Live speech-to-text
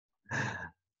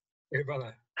Hey,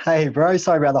 brother. Hey, bro.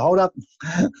 Sorry about the hold up.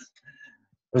 It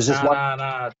was just Nah, one.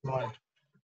 nah, nah.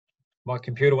 My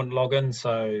computer wouldn't log in,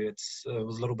 so it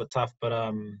was a little bit tough. But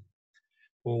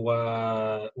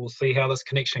we'll see how this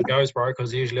connection goes, bro.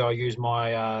 Because usually I use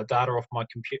my data off my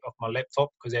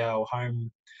laptop because our home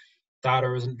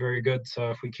data isn't very good. So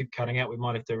if we keep cutting out, we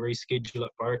might have to reschedule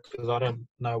it, bro. Because I don't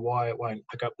know why it won't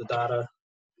pick up the data.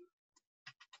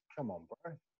 Come on,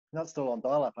 bro. Not still on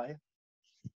dial-up, are you?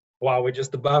 Well, we're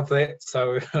just above that,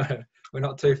 so we're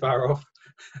not too far off.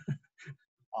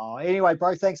 Oh, anyway,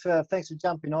 bro. Thanks for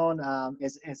jumping on.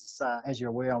 As you're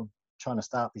aware, I'm trying to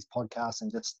start these podcasts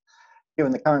and just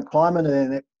given the current climate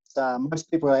and that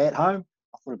most people are at home,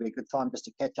 I thought it'd be a good time just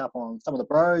to catch up on some of the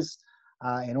bros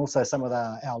and also some of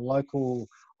our local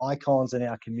icons in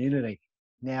our community.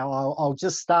 Now, I'll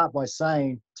just start by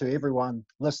saying to everyone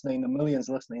listening, the millions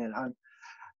listening at home,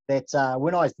 that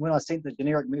when I sent the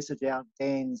generic message out,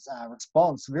 Dan's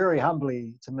response very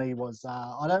humbly to me was,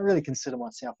 I don't really consider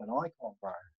myself an icon,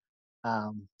 bro.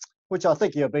 Which I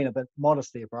think you've been a bit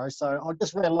modest there, bro. So I'll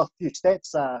just rattle off a few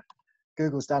stats.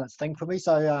 Google's done its thing for me.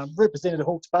 So represented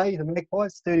Hawke's Bay, the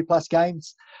Magpies, 30 plus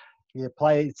games. You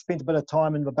spent a bit of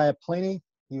time in the Bay of Plenty.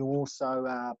 You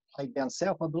also played down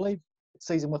south, I believe,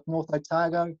 season with North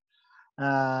Otago.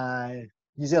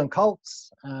 New Zealand Colts,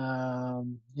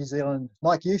 New Zealand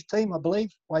Nike youth team, I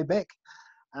believe, way back.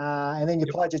 And then you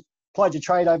played your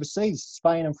trade overseas,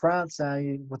 Spain and France,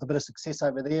 with a bit of success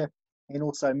over there, and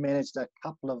also managed a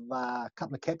couple of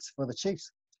caps for the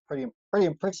Chiefs. Pretty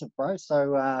impressive, bro.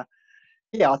 So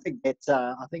yeah, I think that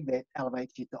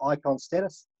elevates you to icon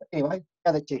status. But anyway,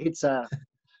 now that your head's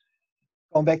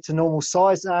gone back to normal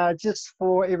size, just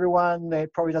for everyone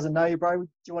that probably doesn't know you, bro, do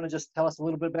you want to just tell us a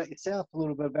little bit about yourself, a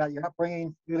little bit about your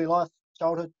upbringing, early life,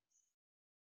 childhood?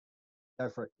 Go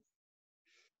for it.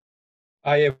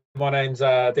 Yeah, my name's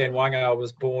Dan Waenga. I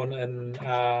was born in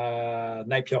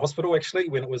Napier Hospital, actually,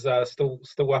 when it was still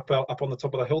up on the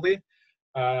top of the hill there.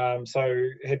 So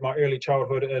had my early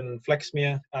childhood in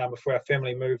Flaxmere before our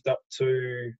family moved up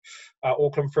to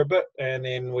Auckland for a bit, and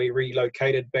then we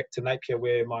relocated back to Napier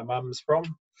where my mum's from.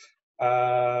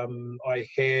 I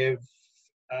have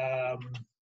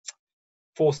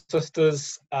 4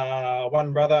 sisters,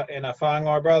 1 brother and a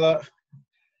whāngai brother.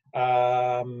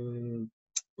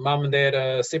 Mum and dad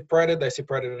are separated. They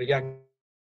separated at a young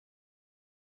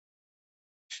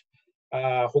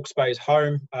Hawke's Bay is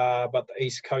home, but the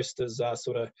East Coast is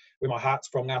sort of where my heart's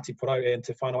from, Ngāti Porou and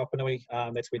Te Whanau Apanui.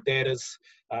 That's where Dad is,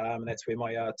 and that's where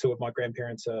my 2 of my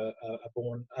grandparents are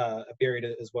buried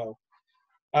as well.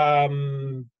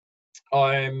 I'm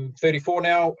 34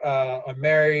 now. I'm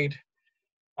married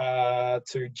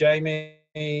to Jamie,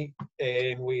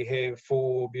 and we have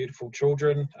 4 beautiful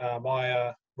children,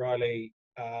 Maya, Riley,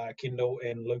 Kendall,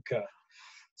 and Luca.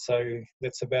 So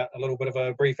that's about a little bit of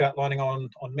a brief outlining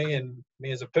on me and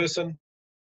me as a person.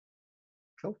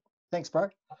 Cool. Thanks, bro.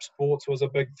 Sports was a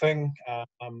big thing.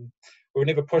 We were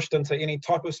never pushed into any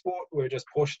type of sport. We were just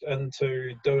pushed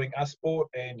into doing a sport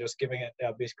and just giving it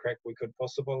our best crack we could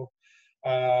possible.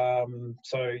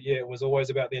 So yeah, it was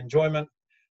always about the enjoyment.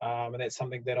 And that's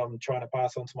something that I'm trying to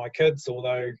pass on to my kids,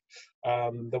 although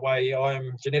the way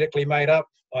I'm genetically made up,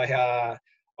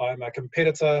 I'm a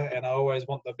competitor and I always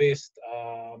want the best,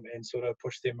 and sort of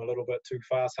push them a little bit too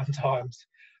far sometimes.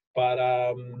 But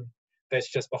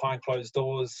that's just behind closed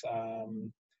doors.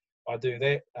 I do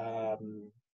that.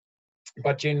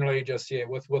 But generally just, yeah,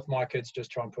 with my kids,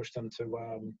 just try and push them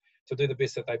to do the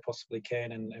best that they possibly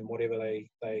can and whatever they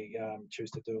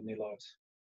choose to do in their lives.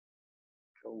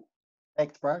 Cool.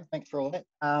 Thanks, bro. Thanks for all that.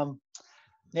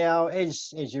 Now,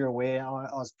 as you're aware,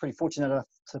 I was pretty fortunate enough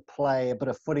to play a bit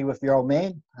of footy with your old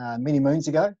man many moons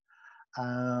ago.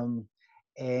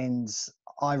 And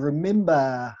I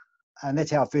remember, and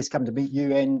that's how I first come to meet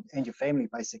you and your family,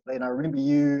 basically. And I remember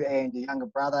you and your younger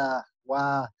brother,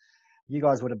 you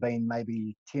guys would have been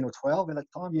maybe 10 or 12 at the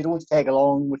time. You'd always tag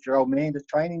along with your old man to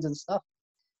trainings and stuff.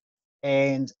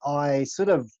 And I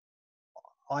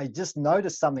just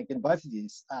noticed something in both of you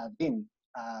then.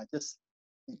 Just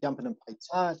jumping and play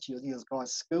touch. You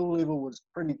guys' school level was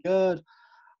pretty good.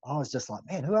 I was just like,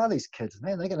 man, who are these kids?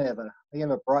 Man, they're gonna have a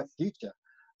bright future.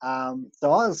 And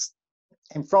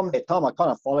from that time, I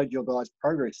kind of followed your guys'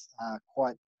 progress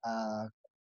quite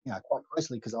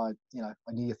closely because I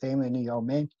knew your family, I knew your old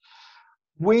man.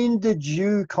 When did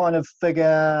you kind of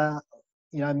figure,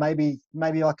 maybe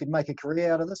I could make a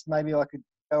career out of this? Maybe I could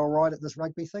go all right at this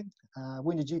rugby thing?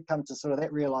 When did you come to sort of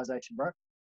that realization, bro?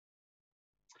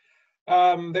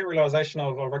 That realization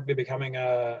of rugby becoming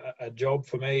a job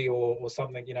for me or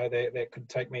something, that could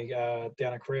take me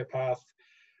down a career path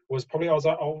was probably, I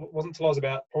wasn't until I was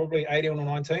about probably 18 or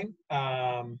 19.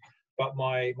 But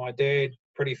my dad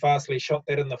pretty fastly shot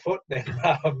that in the foot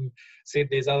and said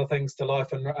there's other things to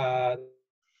life and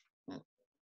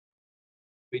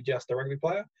be just a rugby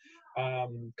player.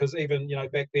 Because even, you know,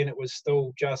 back then it was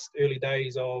still just early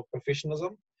days of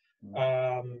professionalism.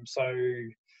 So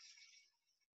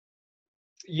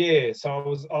yeah, so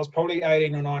I was probably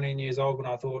 18 or 19 years old when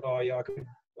I thought, oh yeah,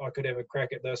 I could have a crack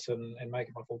at this and make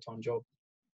it my full-time job.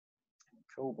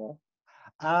 Cool, bro.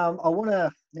 I want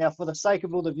to, now for the sake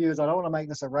of all the viewers, I don't want to make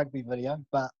this a rugby video,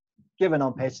 but given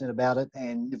I'm passionate about it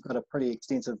and you've got a pretty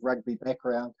extensive rugby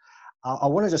background, I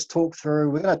want to just talk through,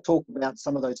 we're going to talk about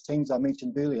some of those teams I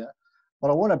mentioned earlier,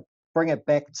 but I want to bring it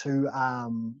back to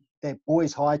that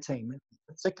boys high team,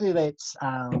 particularly that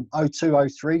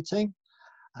 02-03 team.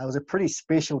 It was a pretty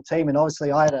special team, and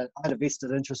obviously I had a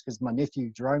vested interest because my nephew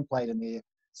Jerome played in there,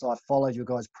 so I followed your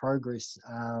guys' progress.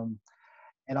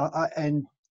 And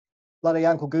bloody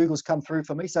Uncle Google's come through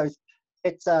for me. So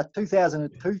it's a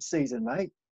 2002 season,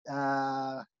 mate.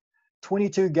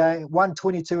 22 game, won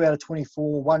 22 out of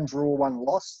 24, one draw, one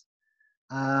loss.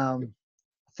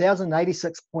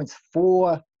 1,086 points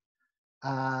for,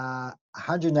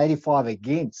 185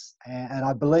 against. And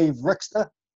I believe Rickster,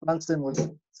 Dunstan was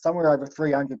somewhere over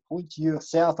 300 points. You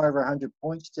yourself over 100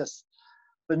 points. Just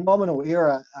phenomenal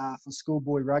era for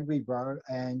schoolboy rugby, bro.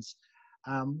 And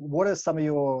what are some of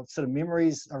your sort of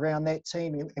memories around that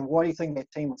team, and why do you think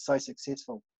that team was so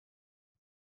successful?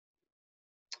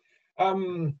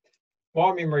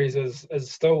 My memories is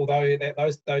still, though, that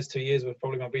those 2 years were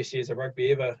probably my best years of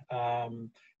rugby ever.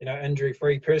 You know, injury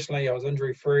free. Personally, I was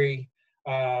injury free.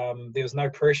 There was no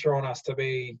pressure on us to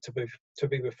be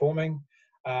performing.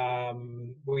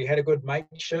 We had a good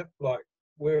mateship. Like,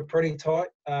 we were a pretty tight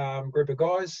group of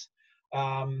guys.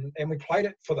 And we played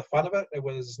it for the fun of it. It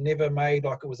was never made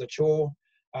like it was a chore.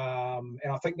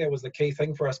 And I think that was the key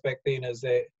thing for us back then, is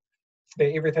that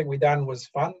everything we done was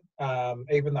fun.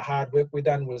 Even the hard work we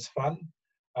done was fun.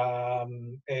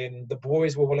 And the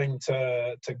boys were willing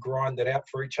to grind it out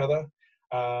for each other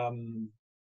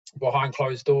behind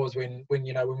closed doors when we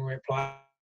weren't playing.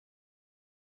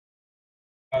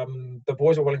 The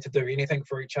boys were willing to do anything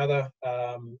for each other,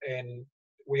 and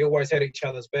we always had each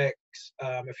other's backs.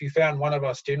 If you found one of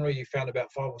us, generally you found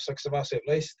about 5 or 6 of us at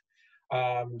least.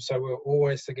 So we were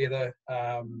always together.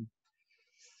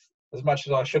 As much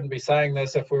as I shouldn't be saying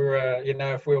this, if we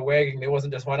were wagging, there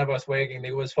wasn't just one of us wagging.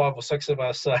 There was 5 or 6 of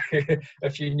us. So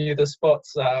if you knew the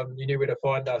spots, you knew where to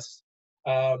find us.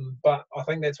 But I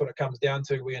think that's what it comes down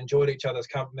to. We enjoyed each other's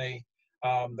company.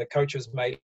 The coaches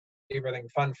made everything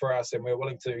fun for us, and we're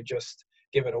willing to just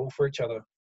give it all for each other.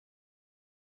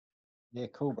 Yeah,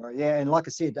 cool, bro. Yeah, and like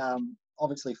I said,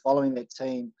 obviously following that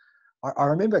team, I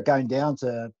remember going down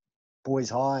to Boys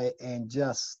High and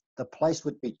just the place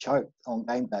would be choked on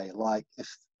game day. Like, if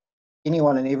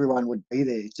anyone and everyone would be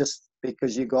there, just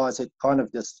because you guys had kind of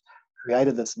just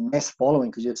created this mass following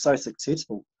because you're so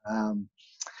successful.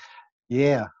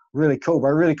 Yeah, really cool,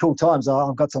 bro. Really cool times.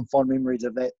 I've got some fond memories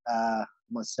of that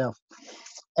myself.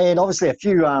 And obviously a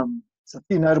few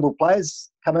notable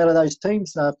players come out of those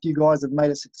teams. A few guys have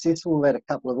made it successful. We've had a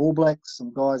couple of All Blacks,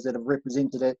 some guys that have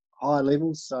represented at high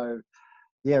levels. So,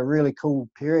 yeah, really cool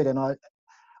period. And I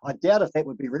doubt if that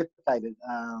would be replicated.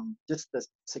 Just the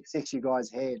success you guys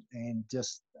had, and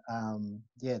just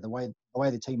the way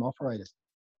the team operated.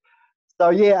 So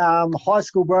yeah, high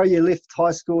school, bro. You left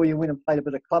high school. You went and played a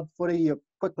bit of club footy. You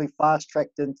quickly fast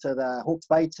tracked into the Hawke's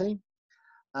Bay team.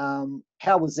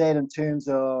 How was that in terms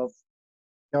of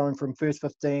going from first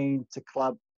 15 to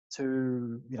club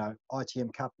to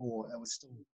ITM Cup, or it was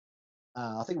still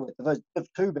I think it was Div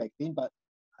 2 back then, but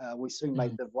we soon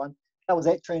made Div 1. How was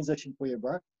that transition for you,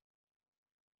 bro?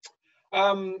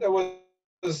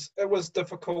 It was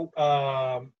difficult.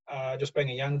 Just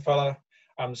being a young fella,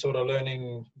 sort of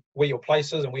learning where your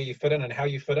place is and where you fit in and how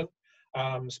you fit in.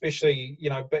 Especially,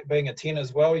 being a 10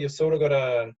 as well, you've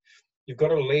got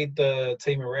to lead the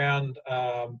team around,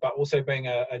 but also being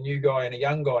a new guy and a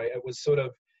young guy, it was sort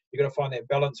of, you got to find that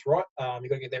balance right. You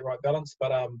got to get that right balance.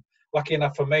 But lucky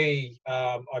enough for me,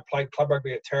 I played club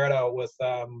rugby at Taradale with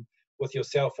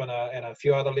yourself and a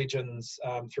few other legends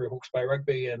through Hawke's Bay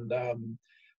Rugby, and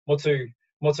Motu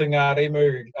Ngā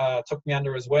Rimu took me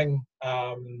under his wing,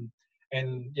 and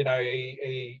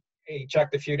he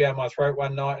chucked a few down my throat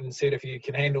one night and said, if you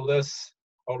can handle this,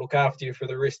 I'll look after you for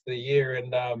the rest of the year.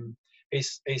 And he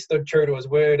stood true to his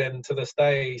word, and to this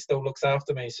day he still looks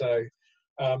after me. So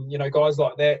guys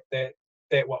like that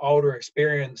were older,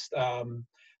 experienced,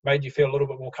 made you feel a little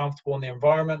bit more comfortable in the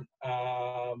environment,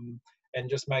 and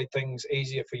just made things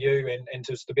easier for you, and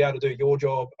just to be able to do your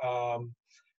job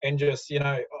and just,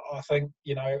 I think,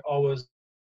 I was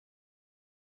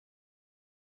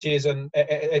and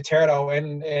at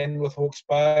Taradale and with Hawke's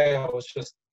Bay, I was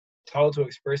just told to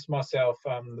express myself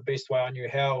the best way I knew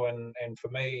how, and for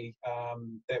me,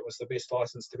 that was the best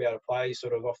license to be able to play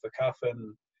sort of off the cuff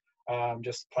and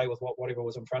just play with whatever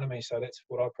was in front of me. So that's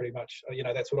what I pretty much,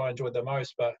 that's what I enjoyed the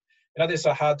most. But there's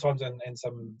some hard times and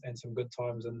some good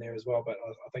times in there as well. But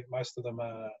I think most of them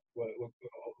were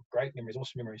great memories,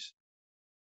 awesome memories.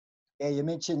 Yeah, you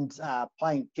mentioned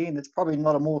playing 10. It's probably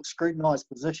not a more scrutinised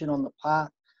position on the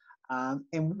park.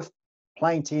 And with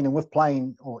playing 10 and with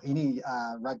playing or any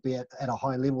rugby at a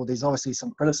high level, there's obviously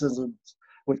some criticism,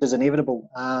 which is inevitable.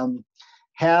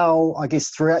 How, I guess,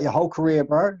 throughout your whole career,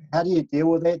 bro, how do you deal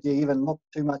with that? Do you even look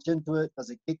too much into it? Does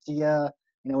it get to you,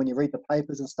 when you read the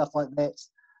papers and stuff like that?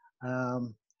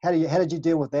 How did you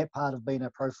deal with that part of being a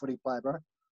pro footy player, bro?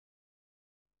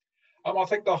 I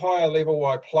think the higher level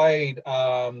I played,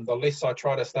 the less I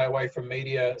try to stay away from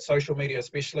media, social media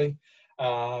especially,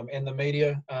 and the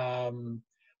media,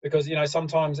 because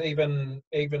sometimes even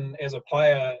as a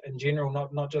player in general,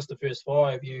 not just the first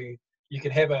five, you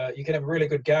can have a really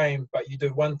good game, but you do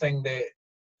one thing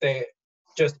that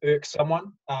just irks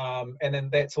someone, and then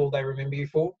that's all they remember you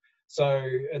for. So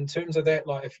in terms of that,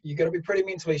 like, if you got to be pretty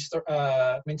mentally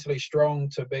strong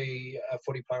to be a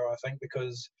footy player, I think,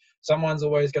 because someone's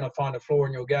always going to find a flaw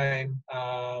in your game.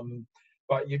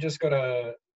 But you just got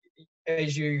to,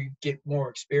 as you get more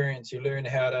experience, you learn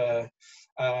how to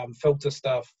filter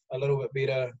stuff a little bit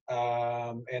better,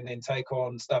 and then take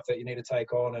on stuff that you need to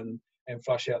take on and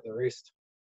flush out the rest.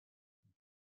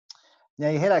 Now,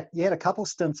 you had a couple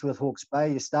stints with Hawke's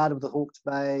Bay. You started with the Hawke's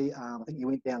Bay. I think you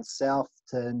went down south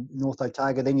to North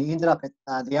Otago. Then you ended up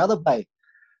at the other bay,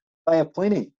 Bay of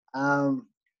Plenty.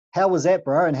 How was that,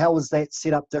 bro? And how was that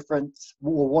setup different?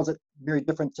 Or was it very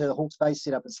different to the Hawke's Bay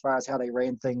setup as far as how they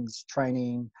ran things,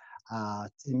 training,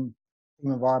 team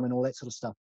environment, all that sort of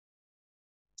stuff?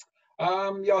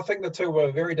 Yeah, I think the two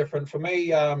were very different. For me,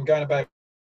 going to Bay,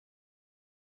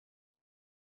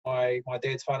 my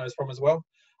dad's whānau is from as well.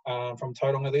 From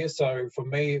Tauranga there. So for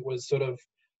me, it was sort of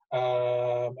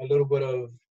a little bit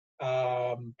of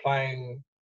playing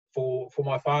for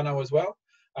my whānau as well,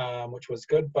 which was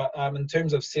good. But in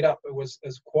terms of setup, it was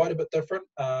quite a bit different.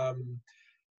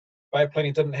 Bay of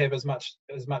Plenty didn't have as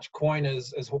much coin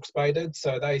as Hawke's Bay did,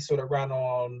 so they sort of run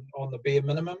on the bare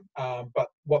minimum. But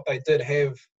what they did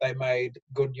have, they made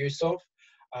good use of,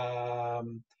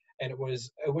 and it was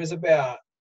about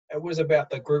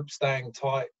the group staying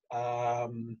tight.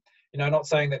 Not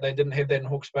saying that they didn't have that in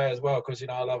Hawke's Bay as well, because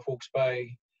I love Hawke's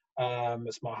Bay.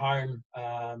 It's my home,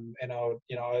 and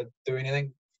I'd do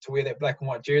anything to wear that black and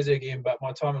white jersey again. But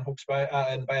my time in Hawke's Bay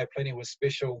and Bay of Plenty was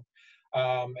special,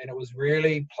 and it was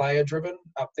really player driven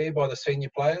up there by the senior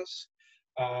players.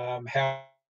 How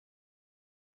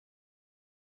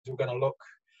we're going to look.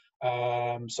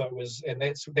 So it was, and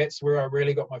that's where I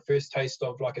really got my first taste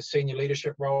of like a senior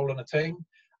leadership role in a team.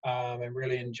 And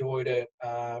really enjoyed it,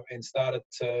 and started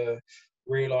to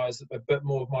realise a bit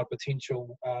more of my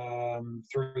potential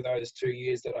through those 2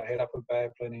 years that I had up at Bay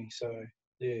of Plenty. So,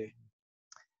 yeah.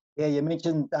 Yeah, you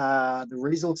mentioned the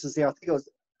resources there. I think it was,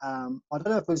 I don't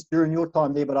know if it was during your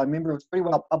time there, but I remember it was pretty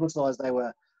well publicised. They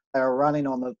were running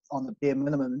on the bare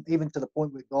minimum, even to the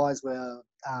point where guys were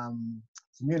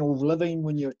communal living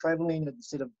when you were travelling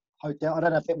instead of hotel. I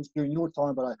don't know if that was during your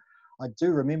time, but I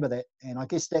do remember that, and I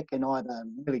guess that can either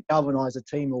really galvanise a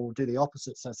team or do the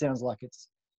opposite. So it sounds like it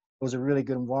was a really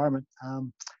good environment.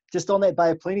 Just on that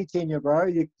Bay of Plenty tenure, bro,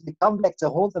 you come back to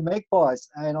haunt the Magpies,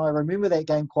 and I remember that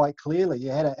game quite clearly. You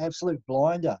had an absolute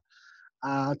blinder.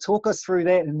 Talk us through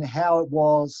that and how it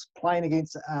was playing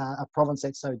against a province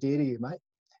that's so dear to you, mate.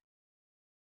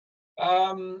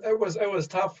 It was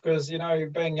tough because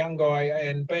being young guy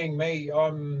and being me,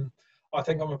 I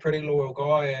think I'm a pretty loyal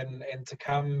guy, and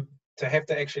to have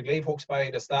to actually leave Hawke's Bay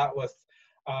to start with,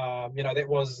 that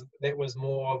was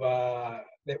more of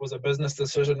a business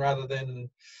decision rather than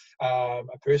a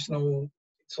personal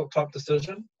sort of type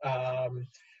decision.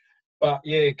 But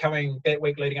yeah, coming that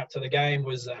week leading up to the game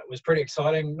was pretty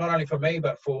exciting, not only for me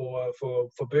but for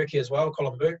Berkey as well,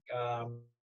 Colin Burke,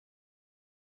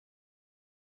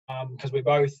 because we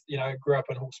both grew up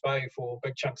in Hawke's Bay for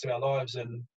big chunks of our lives,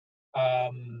 and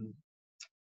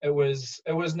it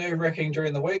was nerve-wracking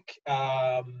during the week,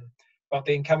 but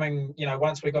then coming,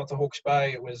 once we got to Hawke's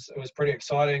Bay, it was pretty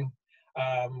exciting.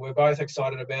 We're both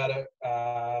excited about it,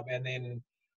 and then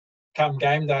come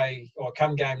game day or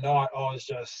come game night, I was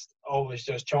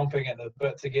just chomping at the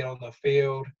bit to get on the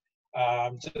field,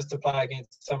 just to play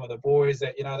against some of the boys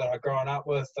that that I've grown up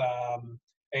with,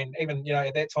 and even, you know,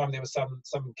 at that time there was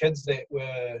some kids that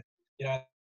were, you know,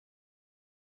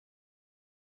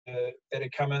 that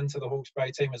had come into the Hawke's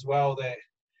Bay team as well that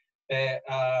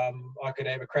I could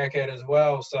have a crack at as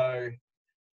well. So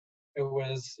it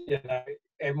was, you know,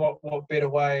 and what better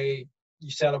way you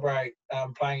celebrate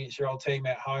playing against your old team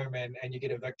at home and you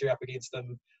get a victory up against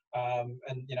them,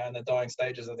 and you know, in the dying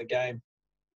stages of the game.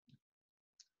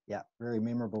 Yeah, very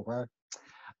memorable, bro.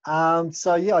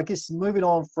 So yeah, I guess moving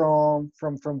on from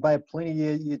Bay of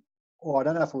Plenty, or I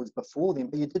don't know if it was before then,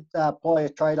 but you did play a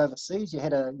trade overseas. You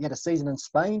had a season in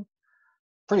Spain,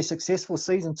 pretty successful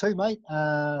season too, mate.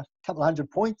 Couple of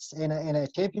 100 points and a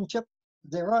championship.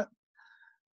 Is that right?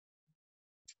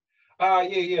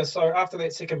 Yeah. So after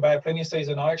that second Bay of Plenty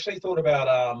season, I actually thought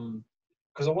about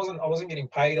because I wasn't getting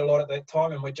paid a lot at that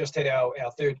time, and we just had our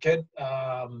third kid.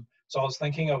 So I was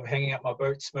thinking of hanging up my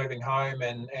boots, moving home,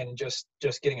 and just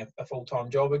getting a full-time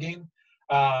job again.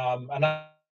 Another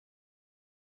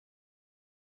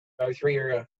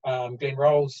 3-year Glenn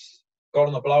Rolls got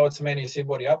on the blower to me and he said,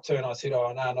 "What are you up to?" And I said,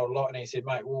 "Oh, no, not a lot." And he said,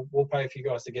 "Mate, we'll pay for you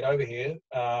guys to get over here,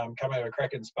 come have a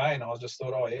crack in Spain." I just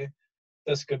thought, "Oh yeah,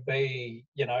 this could be,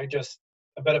 you know, just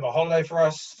a bit of a holiday for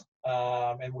us,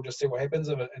 and we'll just see what happens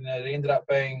of it." And it ended up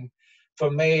being,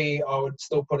 for me, I would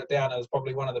still put it down as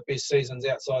probably one of the best seasons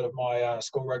outside of my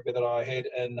school rugby that I had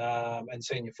in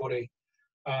senior footy.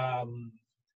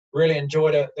 Really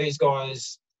enjoyed it. These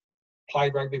guys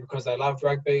played rugby because they loved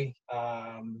rugby.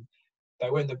 They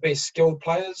weren't the best skilled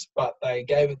players, but they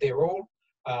gave it their all,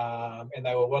 and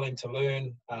they were willing to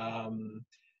learn.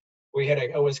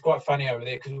 It was quite funny over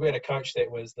there because we had a coach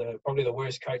that was probably the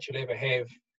worst coach you'd ever have.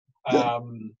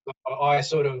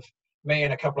 Me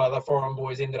and a couple of other foreign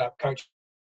boys ended up coaching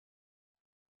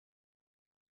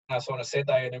us on a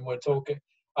Saturday, and then we'd talk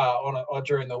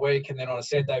during the week, and then on a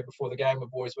Saturday before the game, the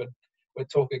boys would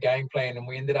talk a game plan, and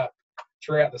we ended up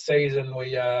throughout the season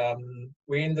we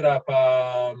ended up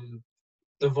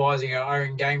devising our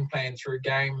own game plan through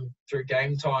game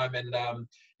time, and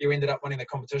you ended up winning the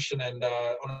competition. And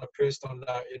on a personal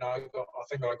note, you know, I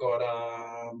think I got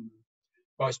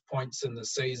most points in the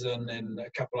season and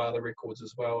a couple of other records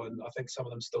as well, and I think some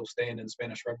of them still stand in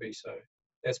Spanish rugby, so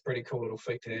that's a pretty cool little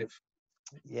feat to have.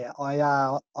 Yeah,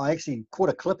 I actually caught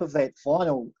a clip of that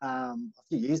final a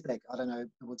few years back. I don't know,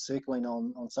 it was circling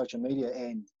on social media,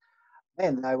 and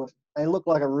man, they looked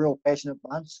like a real passionate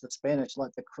bunch, the Spanish.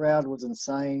 Like, the crowd was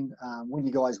insane when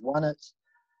you guys won it.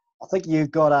 I think you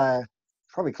got a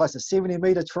probably close to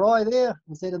 70-meter try there.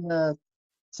 Was that in the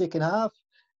second half?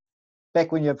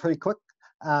 Back when you were pretty quick.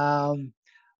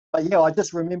 But yeah, I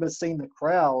just remember seeing the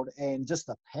crowd and just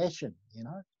the passion, you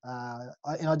know.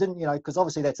 I didn't, you know, because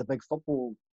obviously that's a big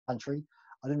football country.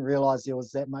 I didn't realise there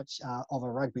was that much of a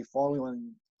rugby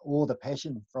following, or the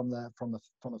passion from the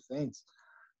fans.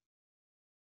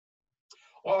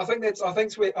 Well, I think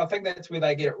that's where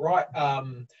they get it right.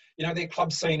 You know, their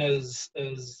club scene is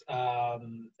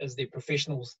their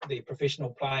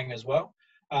professional playing as well.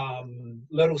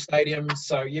 Little stadiums,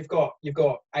 so you've got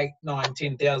 8, 9,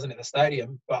 10,000 at the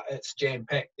stadium, but it's jam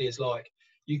packed. There's like,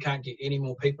 you can't get any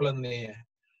more people in there.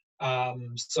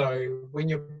 So when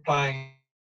you're playing,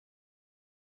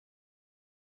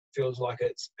 it feels like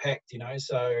it's packed, you know.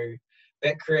 So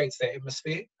that creates that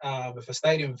atmosphere. If a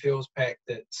stadium feels packed,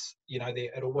 it's, you know,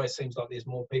 it always seems like there's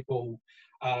more people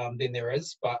than there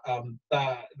is. But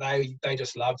they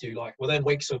just loved you. Like, within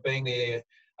weeks of being there,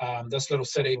 this little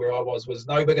city where I was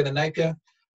no bigger than Napier,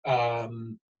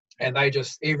 and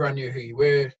everyone knew who you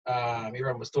were.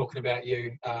 Everyone was talking about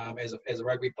you as a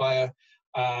rugby player.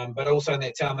 But also in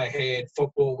that town they had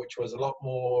football, which was a lot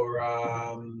more.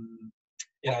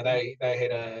 You know, they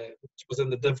had which was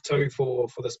in the Div 2 for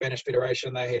the Spanish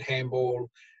Federation. They had handball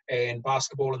and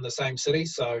basketball in the same city.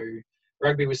 So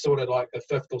rugby was sort of like the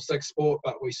 5th or 6th sport,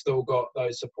 but we still got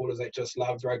those supporters that just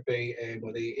loved rugby and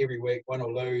were there every week, win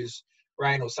or lose,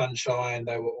 rain or sunshine.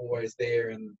 They were always there,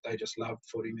 and they just loved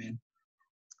footy, man.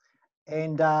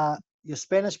 And your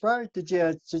Spanish, bro, did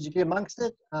you get amongst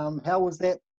it? How was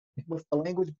that with the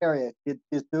language barrier? Did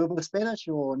you do a bit of Spanish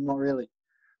or not really?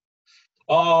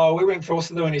 Oh, we weren't forced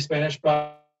to do any Spanish,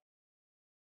 but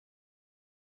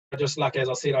just like, as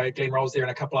I said, I had Glenn Rolls there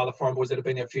and a couple other foreign boys that have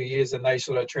been there a few years, and they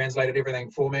sort of translated everything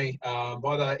for me.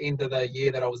 By the end of the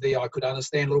year that I was there, I could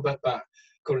understand a little bit, but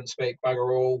couldn't speak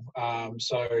bugger all.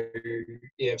 So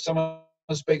yeah, if someone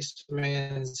speaks to me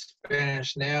in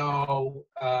Spanish now,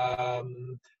 I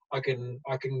can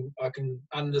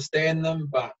understand them,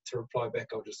 but to reply back,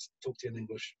 I'll just talk to you in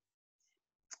English.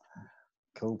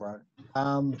 Cool, bro.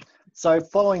 So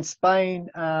following Spain,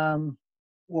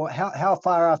 well, how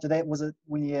far after that was it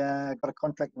when you got a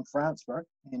contract in France, bro?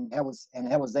 And how was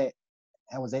that?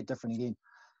 how was that different again?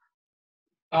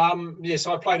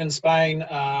 So I played in Spain,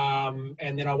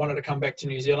 and then I wanted to come back to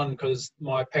New Zealand because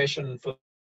my passion for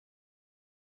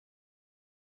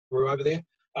grew over there.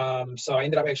 So I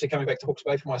ended up actually coming back to Hawke's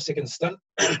Bay for my second stint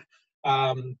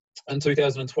in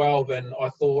 2012, and I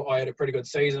thought I had a pretty good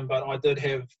season, but I did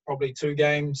have probably 2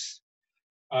 games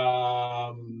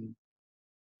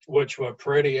which were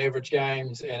pretty average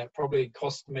games, and it probably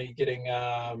cost me getting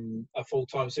a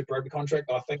full-time Super Rugby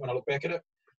contract, I think, when I look back at it.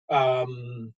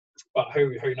 But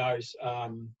who knows?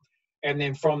 And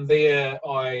then from there,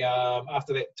 I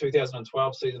after that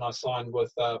 2012 season, I signed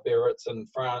with Biarritz in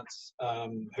France,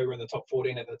 who were in the top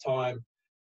 14 at the time,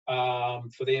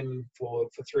 for them for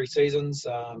 3 seasons.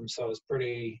 So I was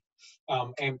pretty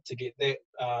amped to get that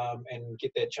and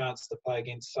get that chance to play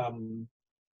against some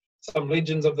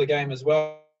legends of the game as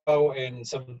well, and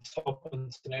some top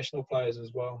international players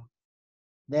as well.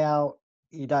 Now,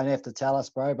 you don't have to tell us,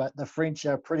 bro, but the French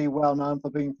are pretty well known for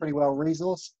being pretty well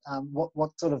resourced.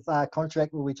 What sort of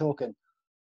contract were we talking?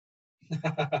 Mate,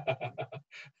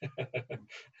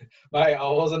 I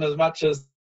wasn't as much as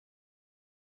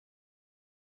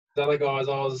the other guys.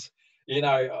 I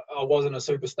wasn't a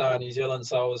superstar in New Zealand,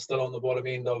 so I was still on the bottom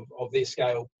end of their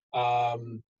scale.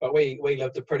 But we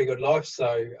lived a pretty good life,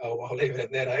 so I'll leave it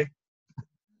at that, eh?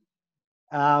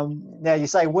 Now you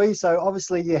say we, so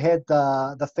obviously you had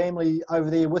the family over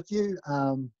there with you.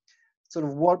 Sort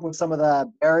of what were some of the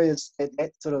barriers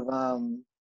that sort of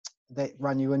that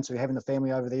run you into having the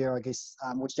family over there? I guess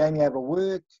was Jamie able to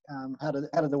work? How did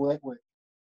that work?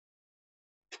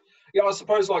 Yeah, I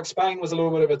suppose like Spain was a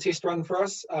little bit of a test run for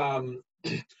us.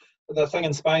 The thing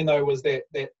in Spain though was that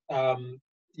the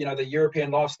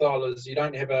European lifestyle is you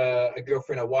don't have a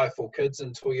girlfriend, a wife, or kids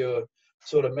until you're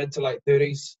sort of mid to late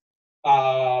 30s.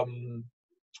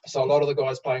 So a lot of the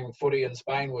guys playing footy in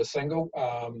Spain were single.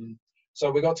 So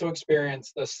we got to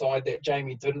experience this side that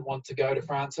Jamie didn't want to go to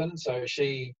France in. So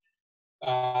she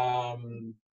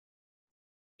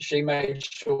made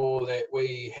sure that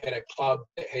we had a club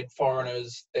that had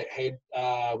foreigners, that had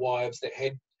wives, that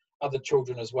had other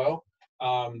children as well.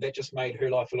 That just made her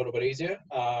life a little bit easier.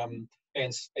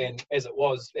 And as it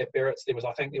was at Biarritz, there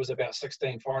was about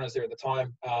 16 foreigners there at the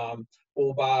time.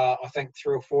 All bar, I think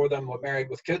 3 or 4 of them were married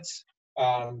with kids.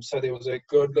 So there was a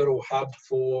good little hub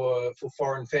for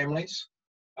foreign families.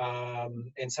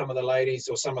 And some of the ladies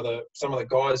or some of the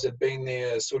guys had been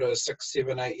there sort of 6,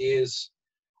 7, 8 years.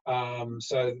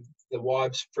 So the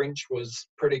wives' French was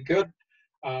pretty good.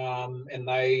 And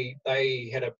they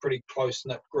had a pretty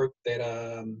close-knit group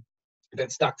that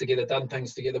stuck together, done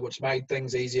things together, which made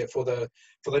things easier for the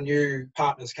new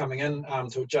partners coming in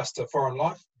to adjust to foreign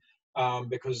life.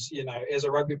 Because as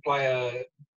a rugby player,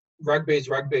 rugby is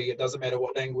rugby. It doesn't matter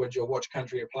what language or which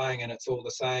country you're playing in; it's all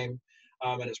the same,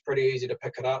 and it's pretty easy to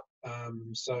pick it up.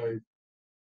 So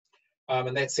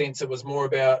in that sense, it was more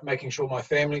about making sure my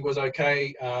family was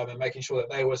okay and making sure that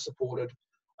they were supported.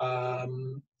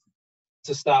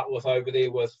 To start with over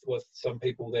there with some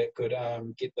people that could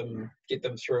get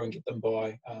them through and get them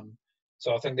by.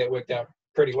 So I think that worked out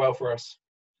pretty well for us.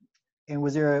 And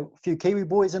was there a few Kiwi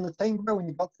boys in the team, bro, when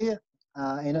you got there?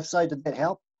 And if so, did that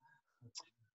help?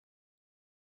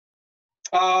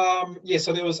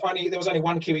 So there was only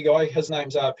one Kiwi guy. His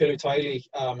name's Pelu Taili.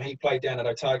 He played down at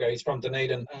Otago. He's from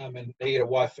Dunedin, and he had a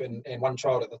wife and 1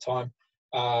 child at the time.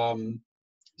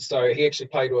 So he actually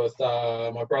played with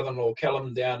my brother-in-law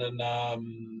Callum down in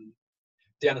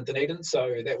Dunedin.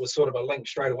 So that was sort of a link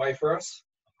straight away for us.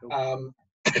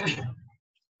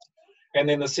 And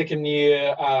then the second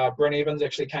year, Bryn Evans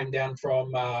actually came down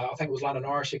from, I think it was London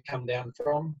Irish he'd come down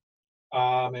from,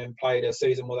 and played a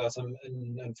season with us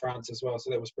in France as well. So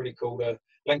that was pretty cool to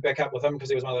link back up with him because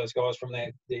he was one of those guys from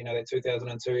that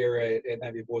 2002 era at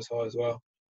Navy Boys High as well.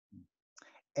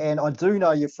 And I do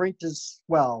know your French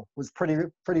was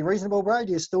pretty reasonable, bro.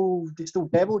 Do you still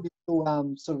dabble? Do you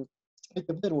still sort of speak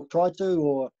a bit or try to,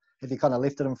 or have you kind of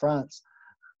left it in France?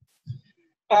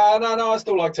 No, I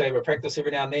still like to have a practice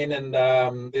every now and then, and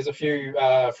there's a few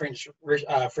French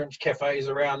cafes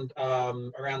around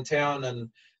town, and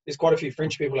there's quite a few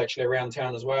French people actually around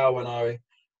town as well. When I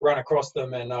run across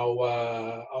them, and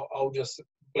I'll just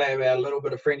blab out a little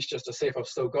bit of French just to see if I've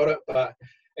still got it, but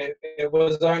it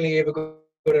was only ever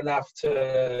good enough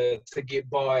to get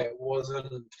by. It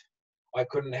wasn't. I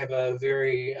couldn't have a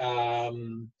very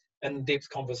in-depth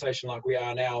conversation like we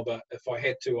are now, but if I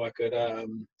had to, I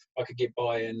could get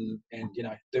by and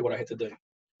do what I had to do.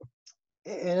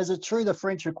 And is it true the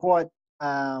French are quite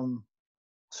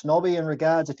snobby in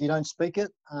regards if you don't speak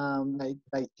it?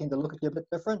 They tend to look at you a bit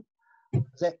different.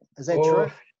 Is that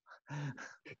true?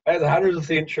 That's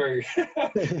 100% true.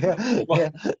 Yeah.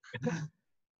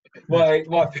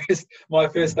 my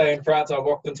first day in France, I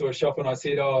walked into a shop and I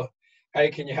said, "Oh, hey,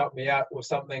 can you help me out with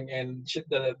something?" And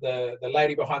the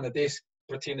lady behind the desk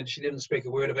pretended she didn't speak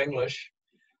a word of English.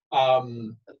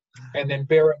 And then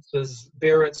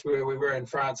Biarritz, where we were in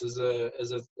France, is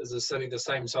a city the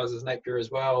same size as Napier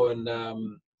as well.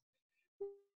 And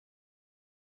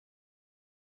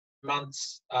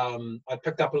months, I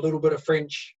picked up a little bit of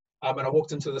French. And I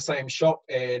walked into the same shop,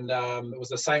 and it was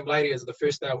the same lady as the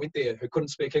first day I went there, who couldn't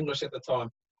speak English at the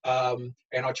time.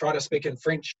 And I tried to speak in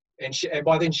French, and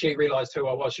by then she realised who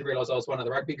I was. She realised I was one of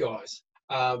the rugby guys.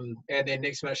 And then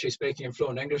next minute she's speaking in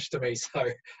fluent English to me. So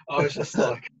I was just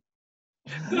like,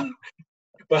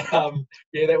 but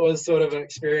yeah, that was sort of an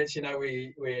experience, where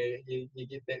you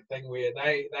get that thing where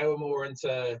they were more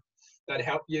into. They'd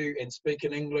help you and speak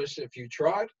in English if you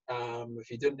tried. If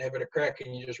you didn't have it a crack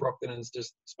and you just rocked in and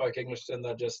just spoke English, then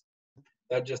they'd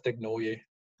just ignore you.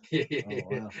 Oh,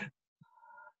 wow.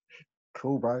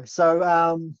 Cool, bro.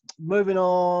 So moving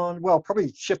on, well,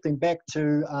 probably shifting back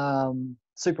to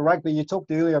Super Rugby. You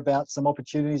talked earlier about some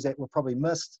opportunities that were probably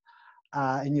missed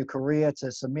in your career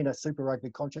to cement a Super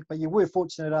Rugby contract, but you were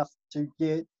fortunate enough to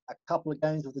get a couple of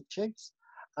games with the Chiefs.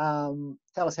 Tell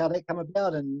us how that came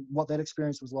about and what that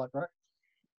experience was like, bro.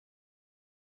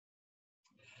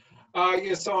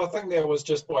 Yeah, so I think that was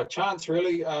just by chance,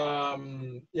 really. I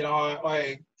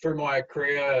through my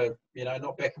career,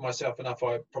 not backing myself enough,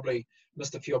 I probably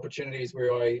missed a few opportunities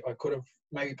where I could have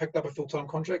maybe picked up a full-time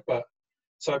contract, but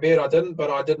so be it, I didn't. But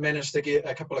I did manage to get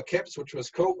a couple of caps, which was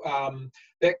cool.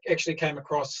 That actually came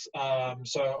across.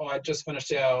 So I just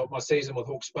finished my season with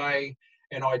Hawke's Bay,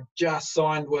 and I just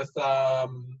signed with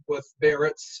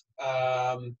Biarritz.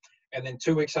 And then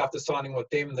 2 weeks after signing with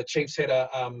them, the Chiefs had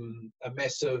a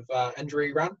massive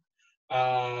injury run,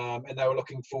 and they were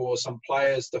looking for some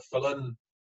players to fill in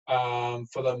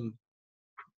for them.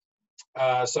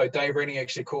 So Dave Rennie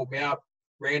actually called me up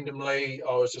randomly.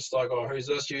 I was just like, "Oh, who's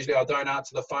this?" Usually I don't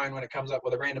answer the phone when it comes up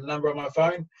with a random number on my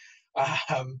phone.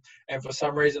 And for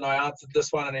some reason I answered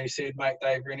this one, and he said, "Mate,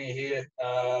 Dave Rennie here.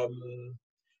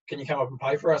 Can you come up and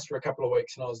play for us for a couple of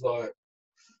weeks?" And I was like,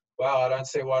 "Wow, I don't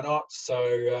see why not." So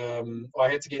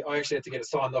I actually had to get it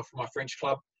signed off from my French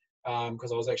club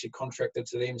because I was actually contracted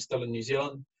to them still in New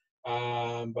Zealand.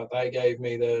 But they gave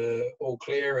me the all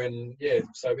clear, and yeah,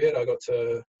 so be it. I got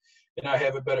to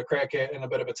have a bit of crack at and a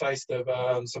bit of a taste of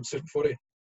some super footy.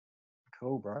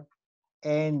 Cool, bro.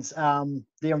 And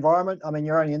the environment, I mean,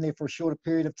 you're only in there for a shorter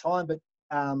period of time, but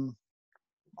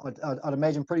I'd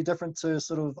imagine pretty different to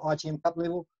sort of ITM Cup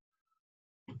level.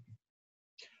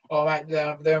 Oh, mate,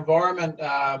 the environment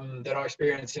that I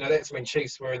experienced, that's when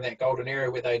Chiefs were in that golden era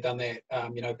where they'd done that,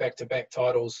 back-to-back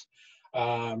titles,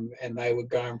 and they were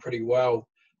going pretty well.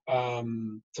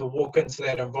 To walk into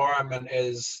that environment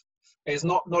as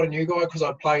not a new guy, because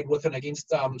I played with and against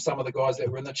some of the guys that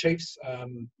were in the Chiefs,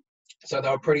 so they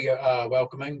were pretty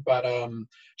welcoming. But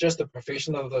just the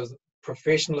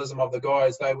professionalism of the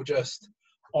guys, they were just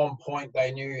on point.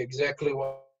 They knew exactly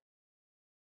what.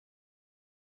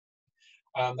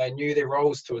 They knew their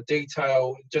roles to a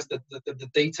detail, just the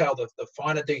detail, the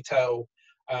finer detail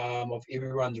of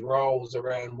everyone's roles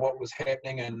around what was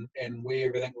happening and where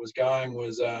everything was going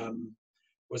was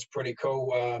pretty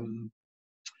cool.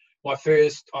 I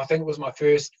think it was my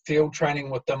first field training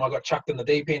with them. I got chucked in the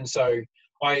deep end, so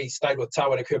I stayed with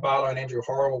Tawera Kurbalo and Andrew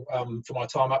Horrell for my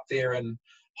time up there. And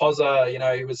Hozza,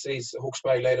 he's a Hawke's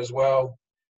Bay lad as well.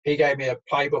 He gave me a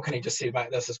playbook and he just said, "Mate,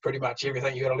 this is pretty much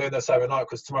everything. You got to learn this overnight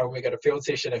because tomorrow when we go to field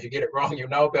session, if you get it wrong, you'll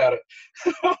know about it."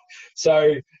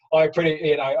 So I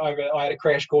had a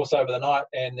crash course over the night,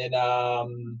 and then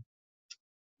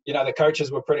the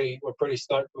coaches were pretty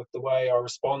stoked with the way I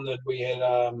responded. We had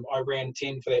I ran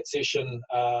 10 for that session,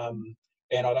 and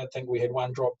I don't think we had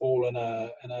one drop ball in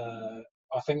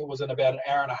I think it was in about an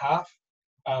hour and a half.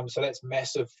 So that's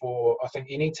massive for, I think,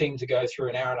 any team to go through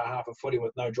an hour and a half of footy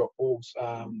with no drop balls.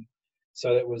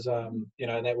 So that was,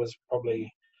 that was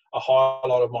probably a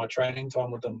highlight of my training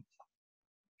time with them.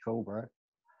 Cool, bro.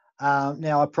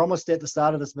 Now, I promised at the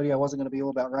start of this video I wasn't going to be all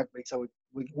about rugby, so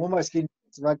we almost get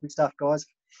into rugby stuff, guys.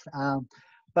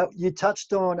 But you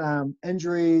touched on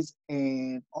injuries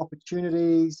and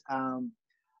opportunities.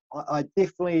 I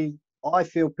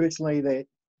feel personally that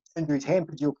injuries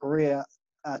hampered your career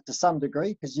to some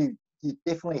degree, because you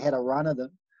definitely had a run of them,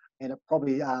 and it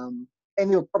probably and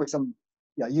there were probably some,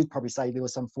 you'd probably say there were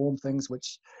some form things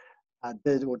which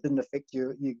did or didn't affect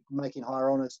you making higher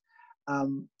honours.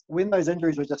 When those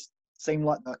injuries just seemed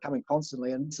like they're coming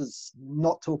constantly, and this is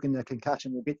not talking the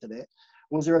concussion, we'll get to that.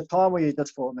 Was there a time where you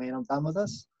just thought, "Man, I'm done with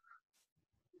this"?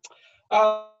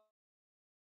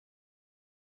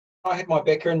 I had my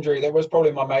back injury, that was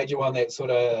probably my major one that sort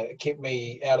of kept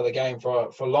me out of the game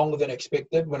for longer than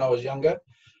expected when I was younger.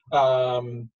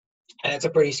 And it's a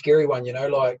pretty scary one, you know,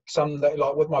 like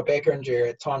with my back injury,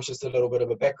 at times just a little bit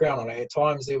of a background on it. At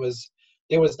times there was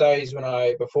days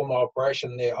when before my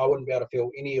operation there, I wouldn't be able to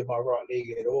feel any of my right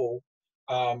leg at all.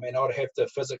 And I'd have to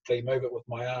physically move it with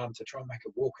my arm to try and make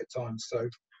it walk at times. So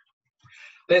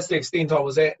that's the extent I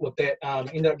was at with that.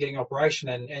 Ended up getting operation,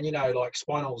 and you know, like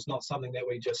spinal is not something that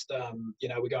we just you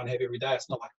know, we go and have every day. It's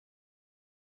not like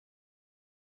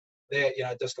that, you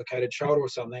know, dislocated shoulder or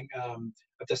something.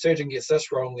 If the surgeon gets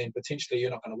this wrong, then potentially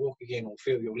you're not going to walk again or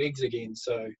feel your legs again.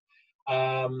 So,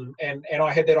 and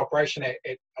I had that operation at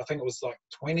I think it was like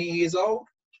 20 years old.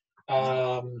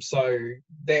 So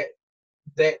that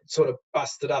sort of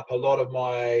busted up a lot of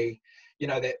my, you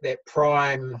know, that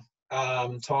prime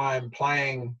time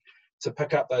playing to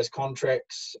pick up those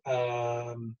contracts,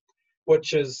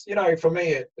 which is, you know, for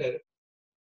me,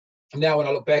 now when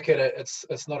I look back at it,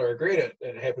 it's not a regret.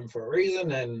 It happened for a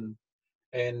reason,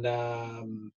 and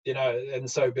you know,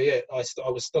 and so be it. I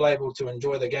was still able to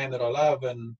enjoy the game that I love,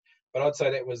 but I'd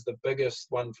say that was the biggest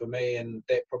one for me, and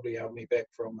that probably held me back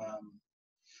from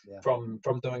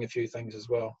doing a few things as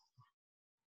well.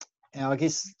 Now, I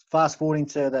guess fast forwarding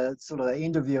to the sort of the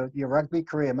end of your rugby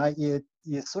career, mate, you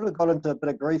sort of got into a bit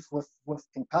of grief with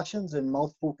concussions and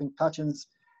multiple concussions,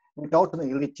 which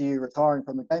ultimately led to you retiring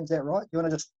from the game. Is that right? You want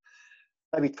to just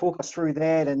maybe talk us through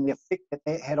that and the effect that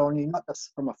had on you, not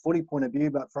just from a footy point of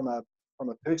view, but from a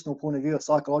personal point of view, a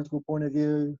psychological point of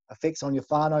view, effects on your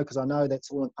whānau, because I know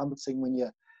that's all encompassing when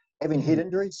you're having head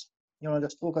injuries. You want to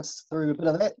just talk us through a bit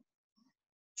of that?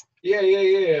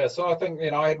 Yeah. So I think,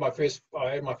 you know, I had my first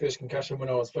concussion when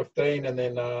I was 15, and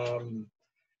then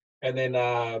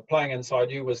playing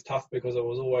inside you was tough because it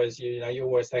was always, you know, you're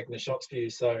always taking the shots for you.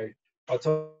 So I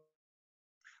took.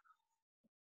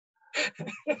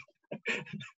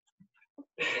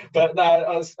 But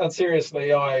no,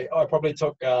 seriously, I probably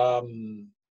took. You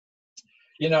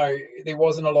know, there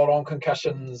wasn't a lot on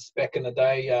concussions back in the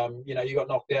day. You know, you got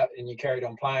knocked out and you carried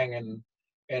on playing,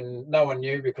 and no one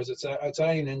knew, because it's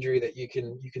only an injury that you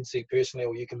can see personally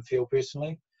or you can feel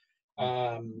personally.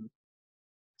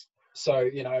 So,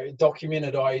 you know,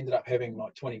 documented, I ended up having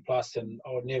like 20 plus, and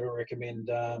I would never recommend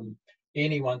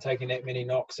anyone taking that many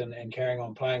knocks and carrying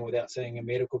on playing without seeing a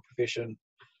medical profession.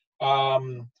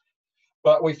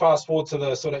 But we fast forward to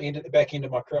the sort of back end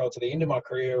of my career, to the end of my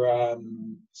career.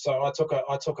 So I took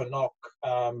a knock.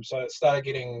 So it started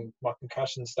getting, my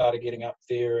concussion started getting up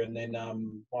there, and then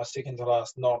my second to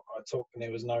last knock I took, and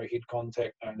there was no head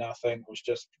contact, no nothing. It was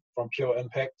just from pure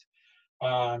impact,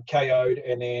 KO'd,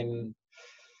 and then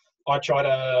I try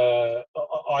to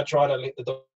let the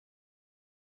dog,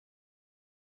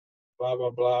 blah blah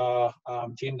blah.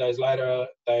 10 days later,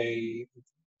 I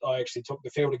actually took the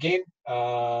field again.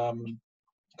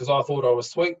 Because I thought I was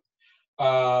sweet,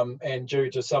 and due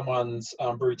to someone's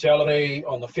brutality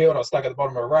on the field, I stuck at the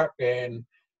bottom of a ruck, and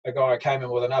a guy came in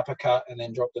with an uppercut and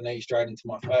then dropped the knee straight into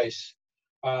my face,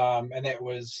 and that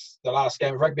was the last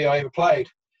game of rugby I ever played.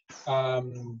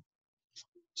 So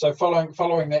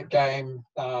following that game,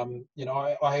 you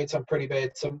know, I had some pretty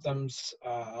bad symptoms.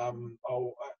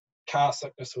 Car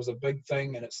sickness was a big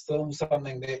thing, and it's still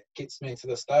something that gets me to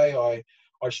this day.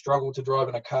 I struggle to drive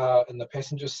in a car in the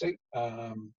passenger seat.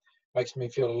 Makes me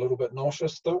feel a little bit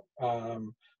nauseous still.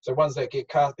 So people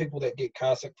that get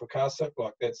car sick for car sick,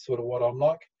 like that's sort of what I'm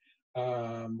like.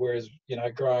 Whereas, you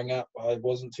know, growing up, I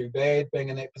wasn't too bad being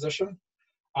in that position.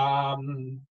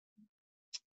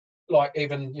 Like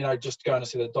even, you know, just going to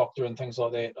see the doctor and things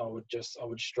like that, I would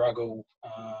struggle.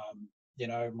 You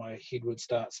know, my head would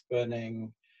start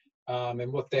spinning.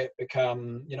 And with that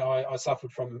become, you know, I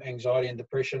suffered from anxiety and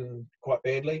depression quite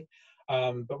badly.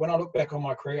 But when I look back on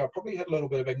my career, I probably had a little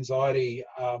bit of anxiety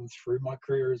through my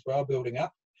career as well, building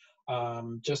up,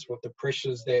 just with the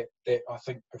pressures that I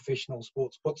think professional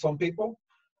sports puts on people.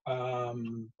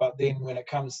 But then when it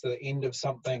comes to the end of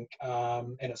something,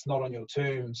 and it's not on your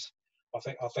terms, I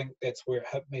think that's where it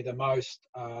hit me the most.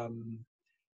 And,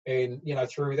 you know,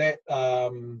 through that, I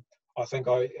think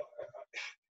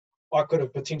I could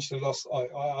have potentially lost.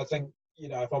 I think, you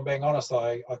know, if I'm being honest,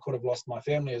 I could have lost my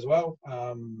family as well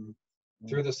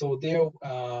through this ordeal.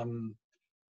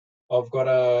 I've got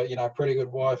a, you know, pretty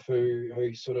good wife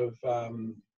who sort of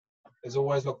has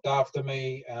always looked after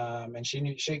me, and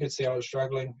she could see I was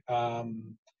struggling.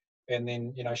 And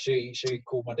then, you know, she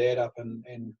called my dad up,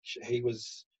 and he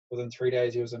was, within 3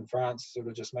 days he was in France, sort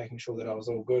of just making sure that I was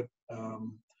all good.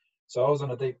 So I was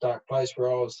in a deep dark place where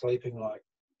I was sleeping like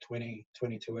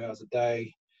 22 hours a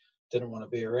day, didn't want to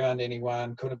be around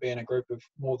anyone, couldn't be in a group of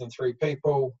more than 3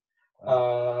 people.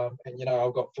 And you know,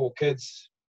 I've got 4 kids,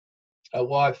 a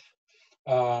wife,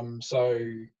 so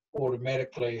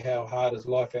automatically, how hard is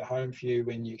life at home for you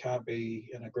when you can't be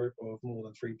in a group of more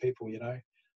than 3 people, you know?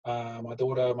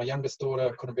 My youngest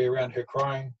daughter, couldn't be around her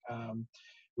crying.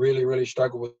 Really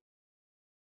struggled with,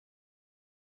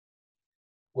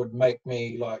 would make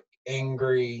me like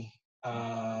angry,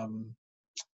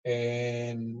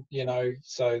 and you know,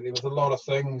 so there was a lot of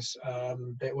things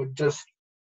that would just,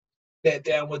 that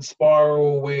downward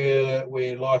spiral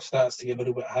where life starts to get a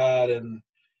little bit hard, and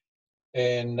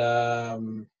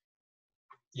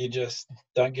you just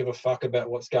don't give a fuck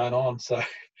about what's going on. So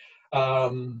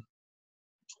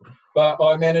but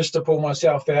I managed to pull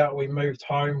myself out. We moved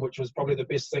home, which was probably the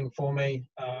best thing for me.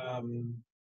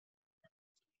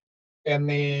 And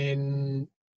then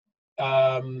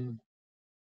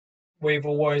we've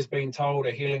always been told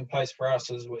a healing place for us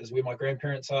is where my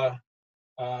grandparents are.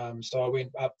 So I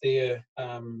went up there.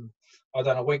 I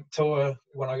done a week tour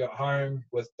when I got home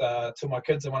with 2 of my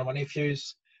kids and 1 of my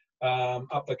nephews,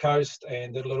 up the coast,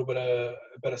 and did a little bit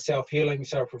of self-healing,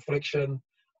 self-reflection,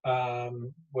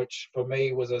 which for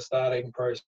me was a starting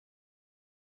process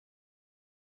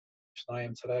I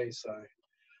am today. So,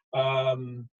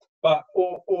 but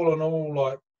all in all,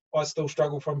 like, I still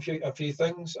struggle from a few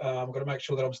things. I've got to make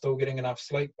sure that I'm still getting enough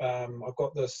sleep. I've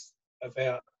got this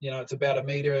about, you know, it's about a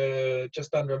metre,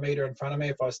 just under a metre in front of me.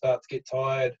 If I start to get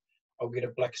tired, I'll get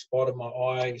a black spot in my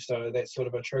eye. So that's sort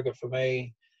of a trigger for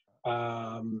me,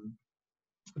 that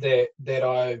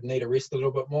I need to rest a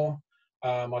little bit more.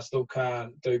 I still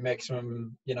can't do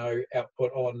maximum, you know,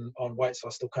 output on weights. I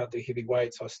still can't do heavy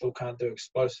weights. I still can't do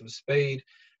explosive speed.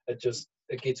 It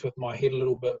gets with my head a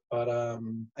little bit. But are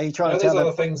you trying to there's tell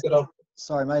other things that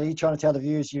sorry, mate, are you trying to tell the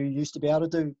viewers you used to be able to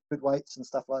do good weights and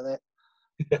stuff like that?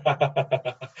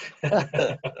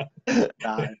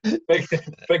 No.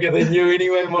 Bigger than you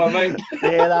anyway, my mate.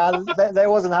 Yeah, no, that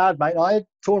wasn't hard, mate. I had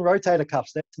torn rotator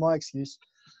cuffs. That's my excuse.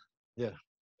 Yeah.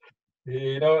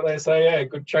 You know what they say, yeah,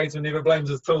 good tradesman never blames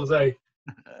his tools, eh?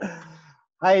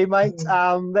 Hey, mate,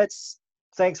 thanks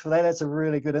for that. That's a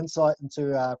really good insight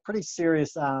into a pretty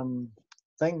serious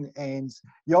thing, and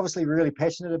you're obviously really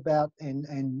passionate about,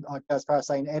 and I go as far as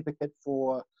saying advocate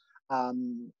for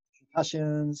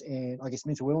concussions and, I guess,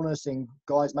 mental illness, and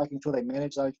guys making sure they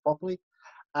manage those properly,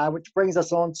 which brings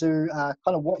us on to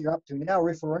kind of what you're up to now,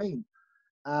 refereeing.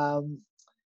 How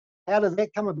did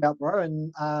that come about, bro,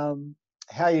 and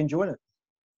how are you enjoying it?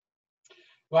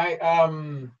 Mate,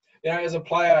 you know, as a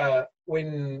player,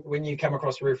 when you come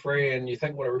across a referee and you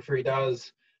think what a referee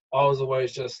does, I was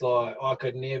always just like, I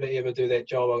could never ever do that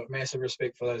job. I've got massive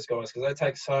respect for those guys because they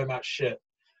take so much shit.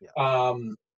 Yeah.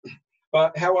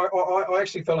 But how I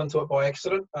actually fell into it by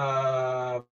accident.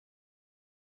 Guy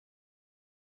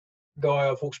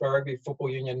of Hawke's Bay Rugby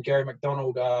Football Union, Gary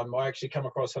McDonald. I actually come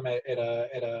across him at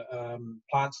a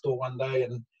plant store one day,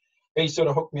 and he sort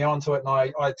of hooked me onto it,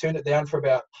 and I turned it down for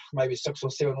about maybe 6 or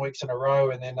 7 weeks in a row,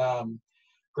 and then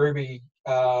Groovy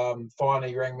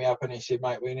finally rang me up and he said,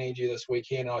 mate, we need you this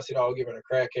weekend. And I said, I'll give it a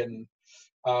crack. And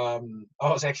I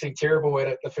was actually terrible at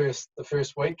it the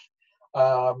first week.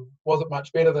 Wasn't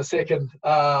much better the second.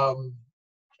 And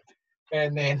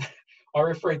then I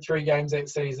refereed 3 games that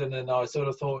season, and I sort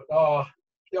of thought, oh,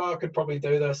 yeah, I could probably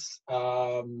do this.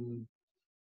 And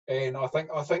I think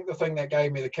the thing that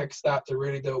gave me the kickstart to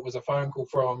really do it was a phone call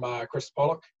from Chris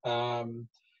Pollock.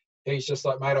 He's just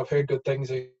like, mate, I've heard good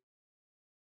things. And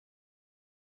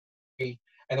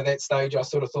at that stage, I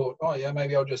sort of thought, oh yeah,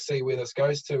 maybe I'll just see where this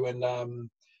goes to. And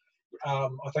I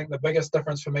think the biggest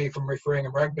difference for me from refereeing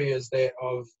in rugby is that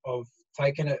I've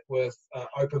taken it with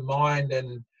open mind,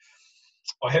 and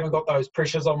I haven't got those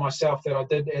pressures on myself that I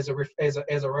did as a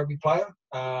rugby player.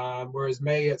 Whereas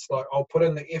me, it's like I'll put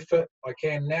in the effort I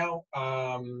can now,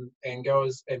 and go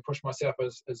and push myself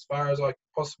as far as I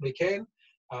possibly can.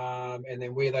 And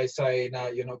then where they say, no,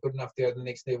 you're not good enough to go to the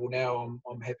next level now,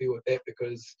 I'm happy with that,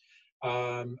 because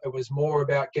it was more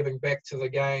about giving back to the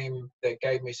game that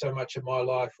gave me so much of my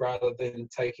life, rather than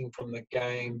taking from the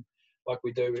game like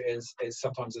we do as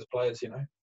sometimes as players, you know.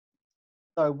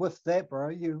 So with that,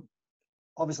 bro,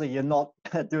 obviously you're not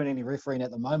doing any refereeing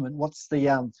at the moment. What's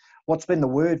been the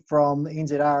word from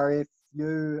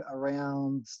NZRFU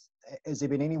around? Has there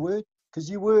been any word? Because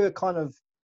you were kind of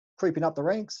creeping up the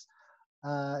ranks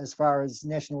as far as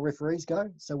national referees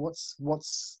go. So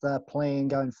what's the plan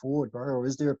going forward, bro? Or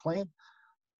is there a plan?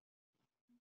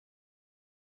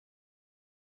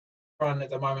 At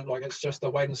the moment, like, it's just a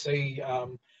wait and see,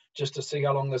 just to see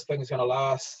how long this thing's going to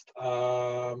last.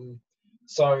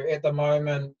 So at the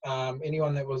moment,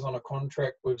 anyone that was on a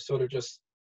contract, we've sort of just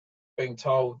been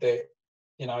told that,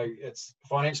 you know, it's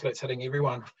financially, it's hitting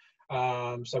everyone.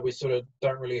 So we sort of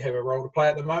don't really have a role to play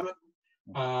at the moment.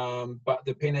 But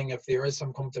depending if there is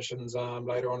some competitions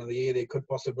later on in the year, there could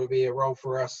possibly be a role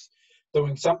for us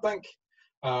doing something.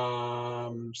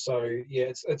 So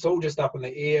yeah, it's all just up in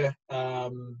the air.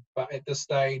 But at this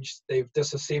stage, they've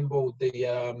disassembled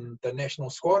the national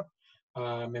squad,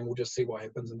 and we'll just see what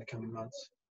happens in the coming months.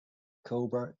 Cool,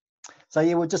 bro. So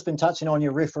yeah, we've just been touching on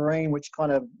your refereeing, which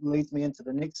kind of leads me into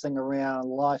the next thing around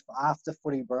life after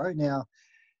footy, bro. Now,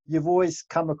 you've always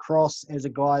come across as a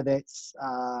guy that's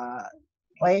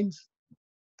planned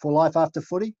for life after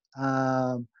footy.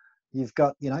 You've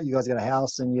got, you guys got a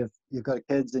house and you've got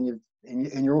kids and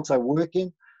you're also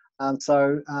working.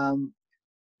 So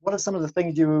what are some of the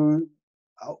things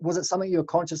was it something you were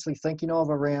consciously thinking of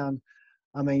around?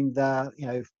 I mean, the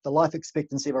life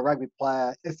expectancy of a rugby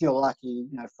player, if you're lucky,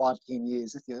 5 to 10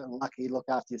 years. If you're lucky, look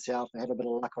after yourself and have a bit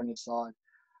of luck on your side.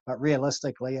 But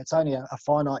realistically, it's only a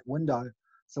finite window.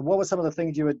 So what were some of the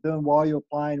things you were doing while you were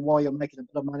playing, while you're making a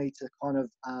bit of money to kind of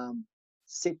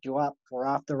set you up for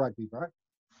after rugby, bro?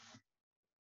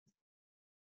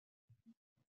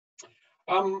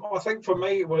 I think for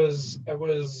me it was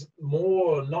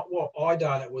more not what I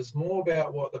done. It was more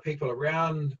about what the people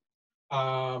around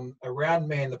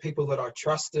me and the people that I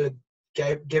trusted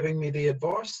giving me the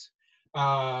advice.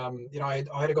 I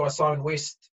had a guy, Simon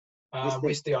West.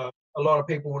 Westy, a lot of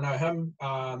people will know him.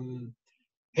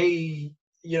 He,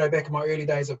 back in my early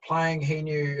days of playing, he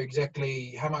knew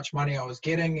exactly how much money I was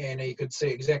getting, and he could see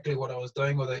exactly what I was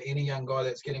doing with it. Any young guy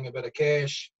that's getting a bit of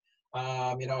cash.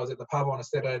 I was at the pub on a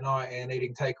Saturday night and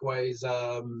eating takeaways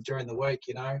during the week,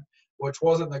 which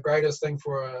wasn't the greatest thing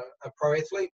for a pro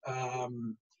athlete.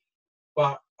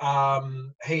 But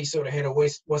he sort of had a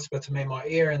whisper to me in my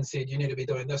ear and said, you need to be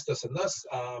doing this, this, and this.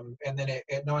 And then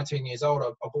at 19 years old,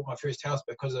 I bought my first house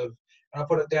and I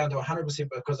put it down to 100%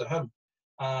 because of him,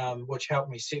 which helped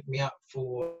me set me up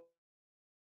for.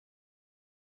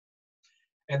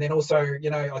 And then also,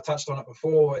 I touched on it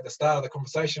before at the start of the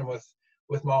conversation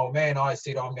with my old man. I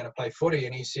said, I'm going to play footy.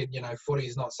 And he said, footy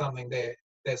is not something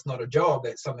that's not a job.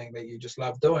 That's something that you just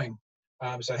love doing.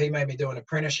 So he made me do an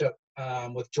apprenticeship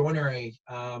with joinery.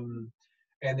 And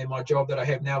then my job that I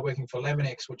have now working for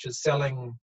Laminex, which is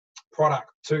selling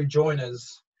product to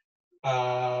joiners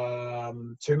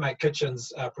to make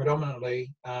kitchens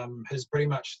predominantly, has pretty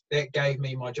much, that gave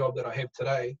me my job that I have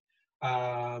today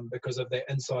because of that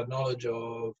inside knowledge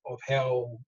of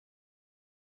how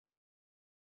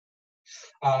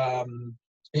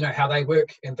how they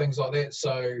work and things like that.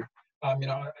 So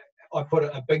I put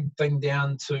a big thing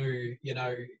down to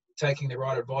taking the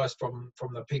right advice from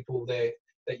the people that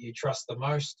you trust the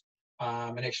most,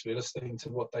 and actually listening to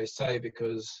what they say,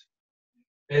 because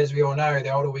as we all know,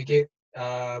 the older we get,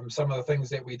 some of the things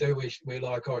that we do, we're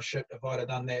like, oh shit, if I'd have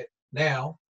done that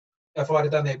now, if I'd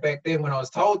have done that back then when I was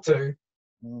told to,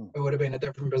 it would have been a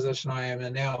different position I am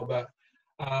in now. But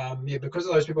because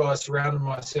of those people I surrounded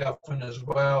myself in as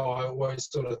well, I always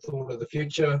sort of thought of the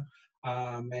future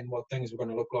and what things were going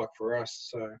to look like for us.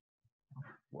 So,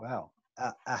 wow,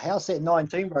 a house at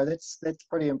 19, bro. That's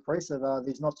pretty impressive.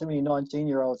 There's not too many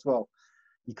 19-year-olds. Well,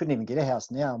 you couldn't even get a house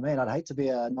now, man. I'd hate to be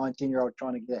a 19-year-old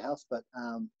trying to get a house, but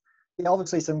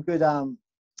obviously some good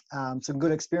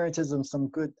experiences and some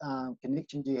good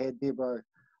connections you had there, bro.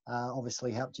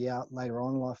 Obviously helped you out later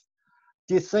on in life.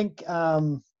 Do you think?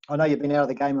 I know you've been out of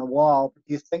the game a while, but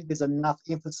do you think there's enough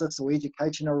emphasis or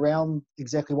education around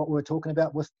exactly what we were talking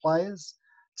about with players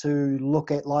to look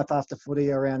at life after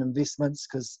footy around investments?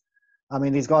 Because, I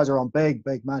mean, these guys are on big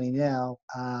money now,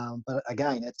 but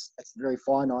again, it's very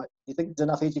finite. Do you think there's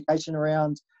enough education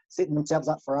around setting themselves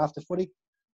up for after footy?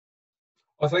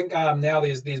 I think now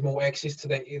there's more access to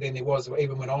that than there was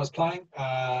even when I was playing.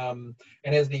 And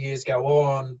as the years go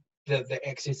on, the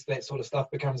access to that sort of stuff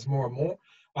becomes more and more.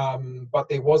 But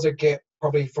there was a gap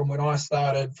probably from when I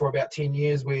started for about 10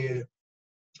 years where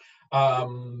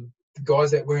the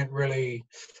guys that weren't really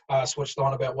switched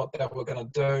on about what they were going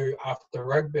to do after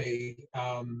rugby,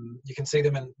 you can see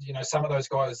them in, some of those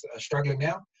guys are struggling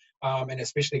now, and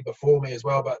especially before me as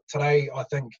well. But today, I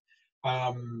think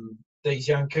these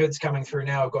young kids coming through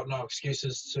now have got no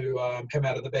excuses to come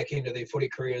out of the back end of their footy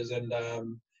careers and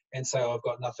say, I've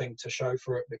got nothing to show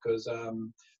for it, because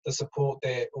the support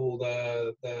that all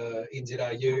the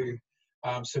NZRU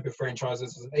super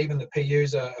franchises, even the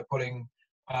PUs are putting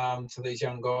to these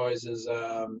young guys is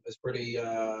pretty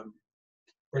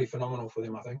phenomenal for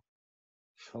them, I think.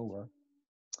 Cool,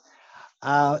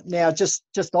 bro. Now,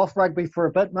 just off rugby for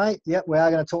a bit, mate. Yep, we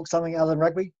are going to talk something other than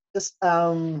rugby. Just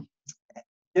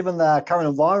given the current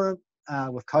environment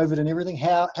with COVID and everything,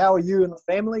 how are you and the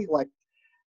family? Like,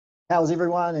 how's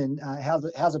everyone, and how's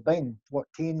it been? What,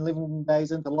 10, 11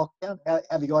 days into lockdown? How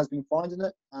have you guys been finding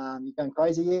it? You going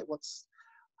crazy yet?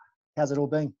 How's it all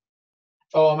been?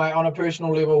 Oh, mate, on a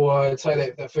personal level, I'd say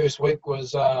that the first week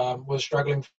was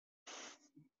struggling.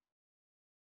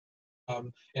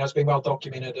 It's been well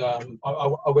documented.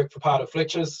 I work for part of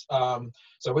Fletcher's,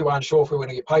 so we weren't sure if we were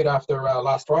going to get paid after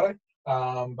last Friday,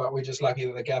 but we're just lucky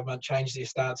that the government changed their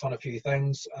stance on a few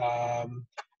things,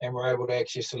 and we're able to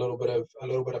access a little bit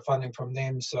of funding from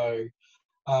them. So,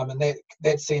 in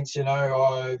that sense, I'm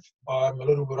a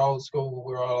little bit old school,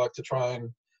 where I like to try and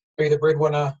be the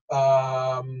breadwinner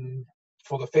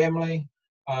for the family,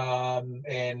 and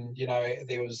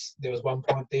there was one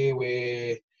point there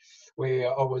where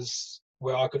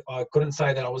I couldn't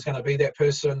say that I was going to be that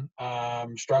person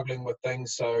struggling with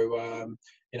things. So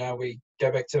we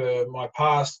go back to my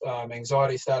past.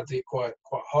 Anxiety started to get quite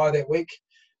high that week.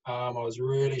 I was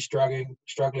really struggling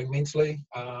mentally.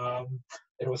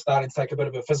 It was starting to take a bit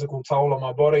of a physical toll on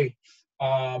my body.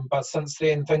 But since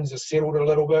then, things have settled a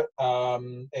little bit,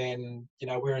 and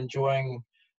we're enjoying.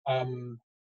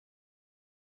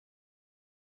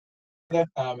 It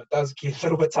does get a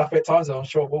little bit tough at times. I'm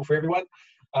sure it will for everyone.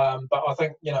 But I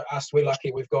think we're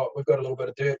lucky. We've got a little bit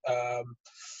of dirt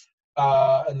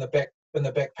in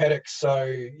the back paddock, so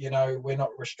we're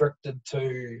not restricted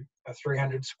to a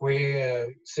 300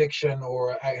 square section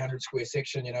or an 800 square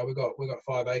section. We've got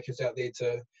 5 acres out there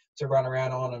to run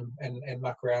around on and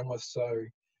muck around with. So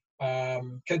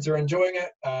kids are enjoying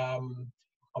it. I'm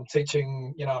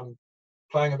teaching. I'm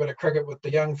playing a bit of cricket with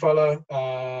the young fella.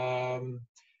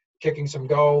 Kicking some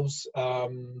goals,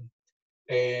 and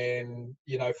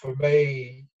for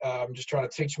me, I'm just trying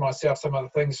to teach myself some other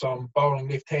things. So I'm bowling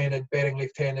left-handed, batting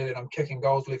left-handed, and I'm kicking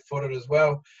goals left-footed as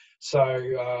well.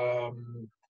 So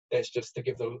that's just to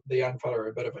give the young fella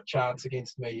a bit of a chance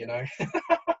against me,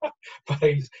 but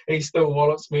he still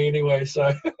wallops me anyway.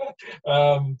 So,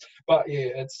 but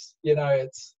yeah,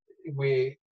 it's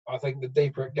where I think the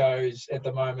deeper it goes at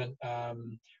the moment,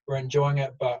 we're enjoying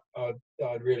it, but I'd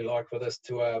really like for this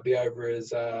to be over as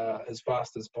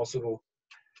fast as possible.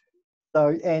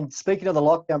 So, and speaking of the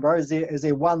lockdown, bro, is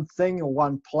there one thing or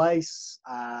one place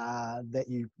that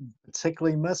you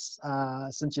particularly miss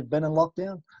since you've been in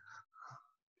lockdown?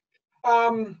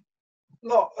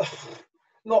 Not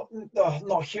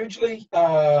hugely.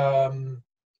 I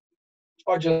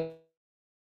just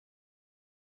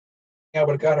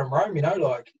able to go out and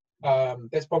roam,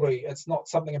 that's probably, it's not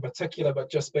something in particular, but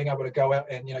just being able to go out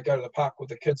and go to the park with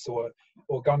the kids, or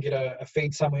go and get a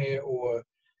feed somewhere, or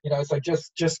so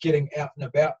just getting out and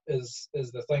about is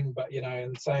the thing. But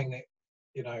and saying that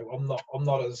I'm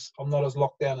not as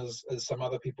locked down as some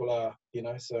other people are,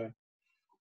 so.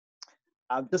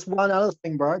 Just one other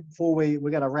thing, bro, before we're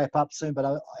going to wrap up soon, but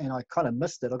I kind of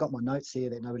missed it. I got my notes here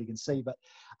that nobody can see, but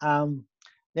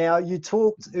now, you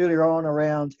talked earlier on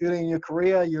around early in your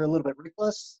career, you're a little bit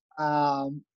reckless.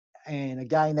 And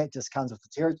again, that just comes with the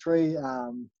territory.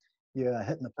 You're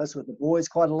hitting the piss with the boys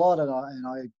quite a lot. And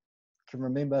I can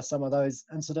remember some of those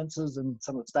incidences and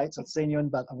some of the states I've seen you in,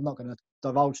 but I'm not going to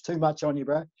divulge too much on you,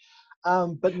 bro.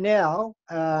 But now,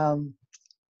 I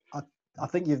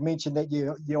think you've mentioned that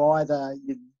you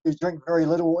drink very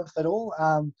little, if at all.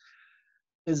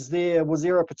 Was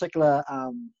there a particular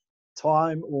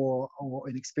time or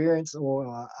an experience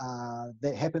or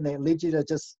that happened that led you to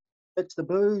just ditch the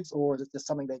booze, or is it just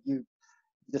something that you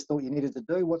just thought you needed to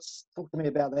do? Talk to me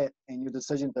about that and your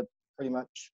decision to pretty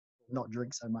much not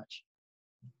drink so much.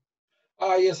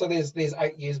 Yeah, so there's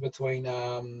 8 years between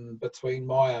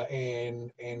Maya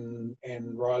and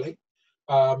Riley.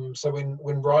 So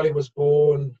when Riley was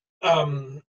born,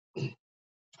 at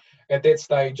that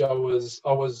stage I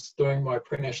was doing my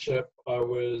apprenticeship. I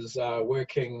was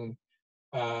working.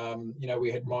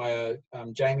 We had Maya.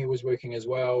 Jamie was working as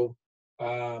well.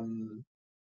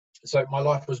 So my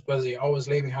life was busy. I was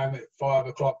leaving home at 5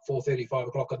 o'clock, 4:30, 5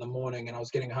 o'clock in the morning, and I was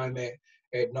getting home at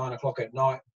 9 o'clock at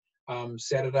night.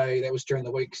 Saturday, that was during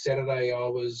the week. Saturday, I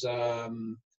was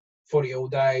footy all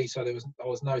day, so there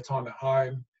was no time at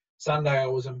home. Sunday, I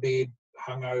was in bed,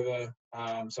 hungover,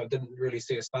 so I didn't really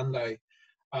see a Sunday.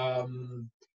 And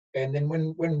then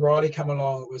when Riley came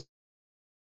along, it was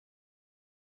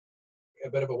a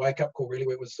bit of a wake-up call, really,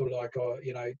 where it was sort of like, do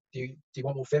you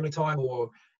want more family time, or are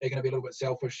you going to be a little bit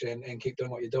selfish and keep doing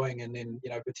what you're doing, and then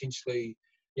potentially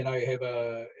have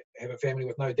a family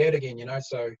with no dad again,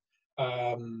 so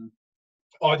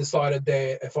I decided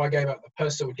that if I gave up the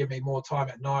piss, it would give me more time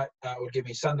at night. It would give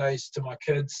me Sundays to my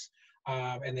kids,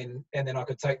 and then I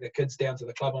could take the kids down to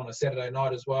the club on a Saturday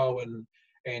night as well, and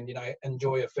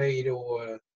enjoy a feed,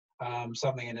 or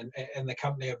something in the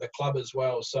company of the club as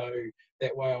well. So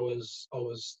that way I was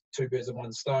two birds in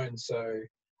one stone. So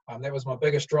that was my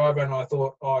biggest driver, and I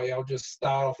thought, oh yeah, I'll just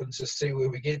start off and just see where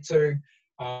we get to.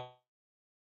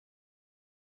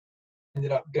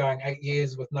 Ended up going 8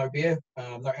 years with no beer,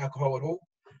 no alcohol at all.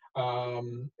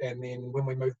 And then when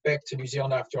we moved back to New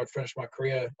Zealand after I'd finished my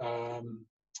career, I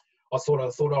thought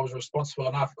I was responsible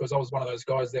enough, because I was one of those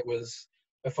guys that was,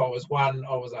 if I was one,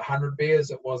 I was 100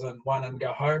 beers. It wasn't one and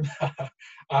go home.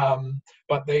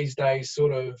 But these days,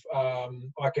 sort of,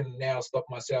 I can now stop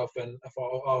myself, and if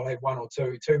I'll have one or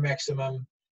two maximum,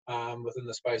 within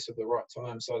the space of the right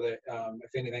time, so that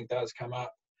if anything does come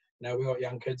up, we've got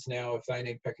young kids now. If they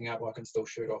need picking up, I can still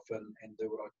shoot off and do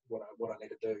what I need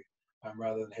to do,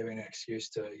 rather than having an excuse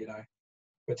to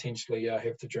potentially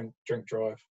have to drink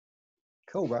drive.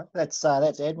 Cool, bro. That's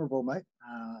admirable, mate.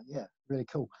 Yeah, really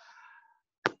cool.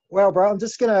 Well, bro,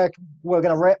 we're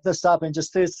gonna wrap this up, and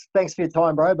just thanks for your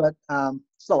time, bro. But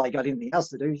it's not like you got anything else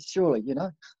to do, surely,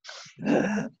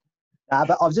 But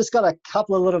I've just got a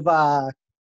couple of little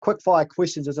quick fire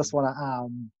questions. I just want to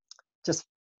just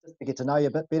to get to know you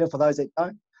a bit better for those that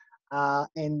don't.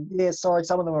 And yeah, sorry,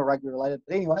 some of them are rugby related,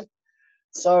 but anyway.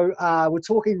 So we're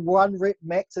talking 1 rep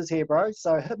maxes here, bro.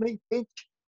 So hit me, bench.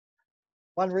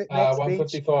 1 rep max,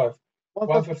 155.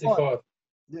 155.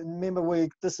 Remember,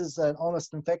 this is an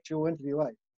honest and factual interview,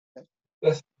 eh?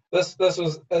 Is this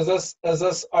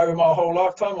over my whole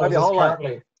lifetime, or is this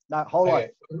currently? Life. No, whole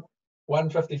life.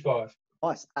 155.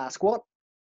 Nice. Squat.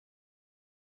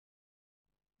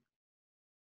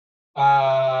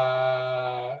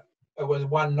 It was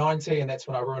 190, and that's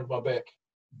when I ruined my back.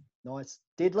 Nice.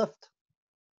 Deadlift.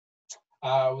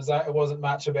 It wasn't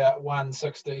much, about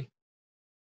 160.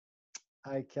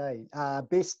 Okay.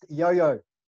 Best yo-yo.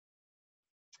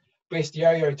 Best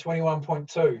yo-yo,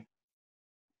 21.2.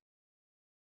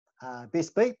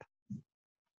 Best beep.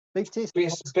 Beep test.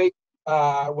 Best beep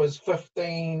was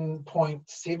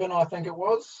 15.7, I think it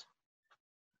was.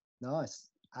 Nice.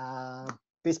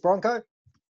 Best Bronco.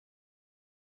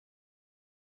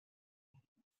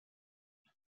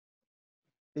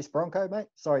 Best Bronco, mate.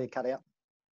 Sorry, you cut out.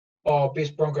 Oh,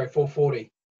 best Bronco, 440.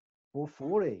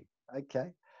 440.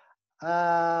 Okay.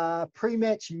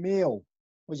 Pre-match meal.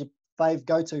 What's your fave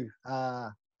go-to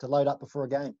to load up before a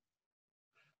game?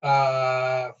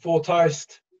 4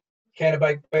 toast, can of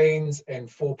baked beans, and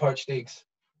 4 poached eggs.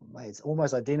 Mate, it's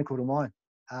almost identical to mine.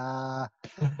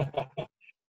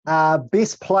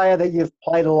 Best player that you've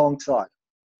played alongside?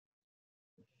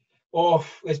 Oh,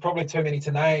 there's probably too many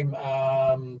to name.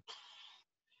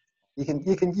 You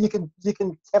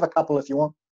can have a couple if you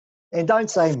want, and don't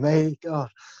say me. God.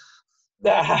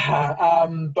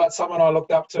 But someone I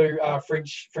looked up to,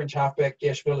 French halfback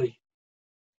Gashvili.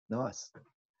 Nice.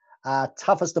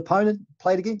 Toughest opponent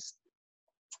played against?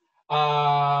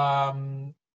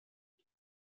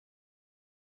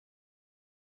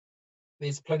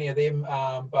 There's plenty of them,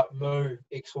 but Moo,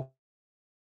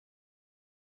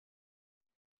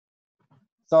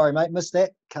 Sorry, mate, missed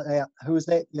that. Cut out. Who was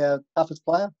that? Your toughest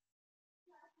player?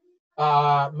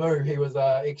 Moo, he was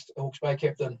ex-Hawke's Bay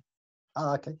captain.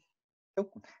 Oh, okay.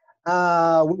 Cool.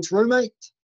 Worst roommate?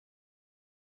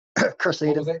 Chris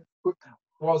Eden. What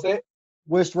was that?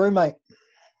 Worst roommate?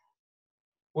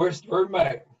 Worst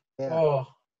roommate? Yeah. Oh.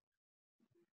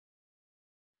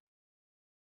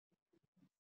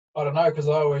 I don't know, because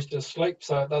I always just sleep,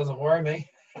 so it doesn't worry me.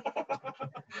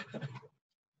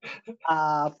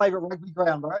 Favourite rugby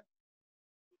ground, bro?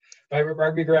 Favourite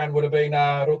rugby ground would have been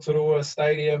Rotorua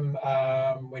Stadium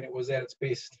when it was at its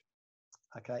best.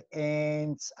 Okay,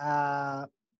 and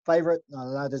favourite, I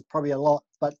don't know, there's probably a lot,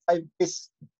 but best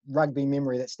rugby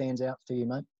memory that stands out for you,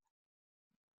 mate?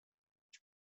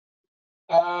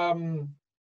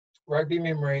 Rugby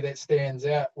memory that stands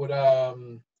out would,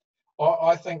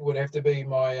 I think would have to be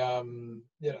my,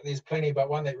 there's plenty, but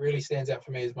one that really stands out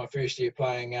for me is my first year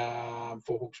playing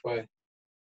for Hawke's Bay.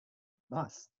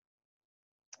 Nice.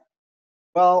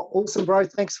 Well, awesome, bro.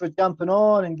 Thanks for jumping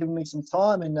on and giving me some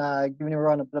time and giving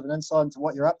everyone a bit of an insight into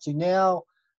what you're up to now,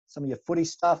 some of your footy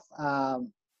stuff.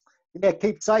 Yeah,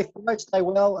 keep safe, bro. Stay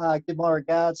well. Give my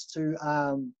regards to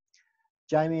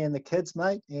Jamie and the kids,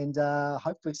 mate, and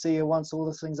hopefully see you once all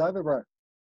this thing's over, bro.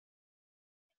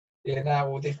 Yeah, no,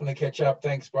 we'll definitely catch up.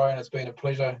 Thanks, bro, and it's been a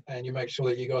pleasure. And you make sure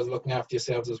that you guys are looking after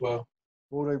yourselves as well.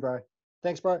 Will do, bro.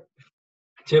 Thanks, bro.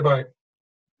 Cheers, bro.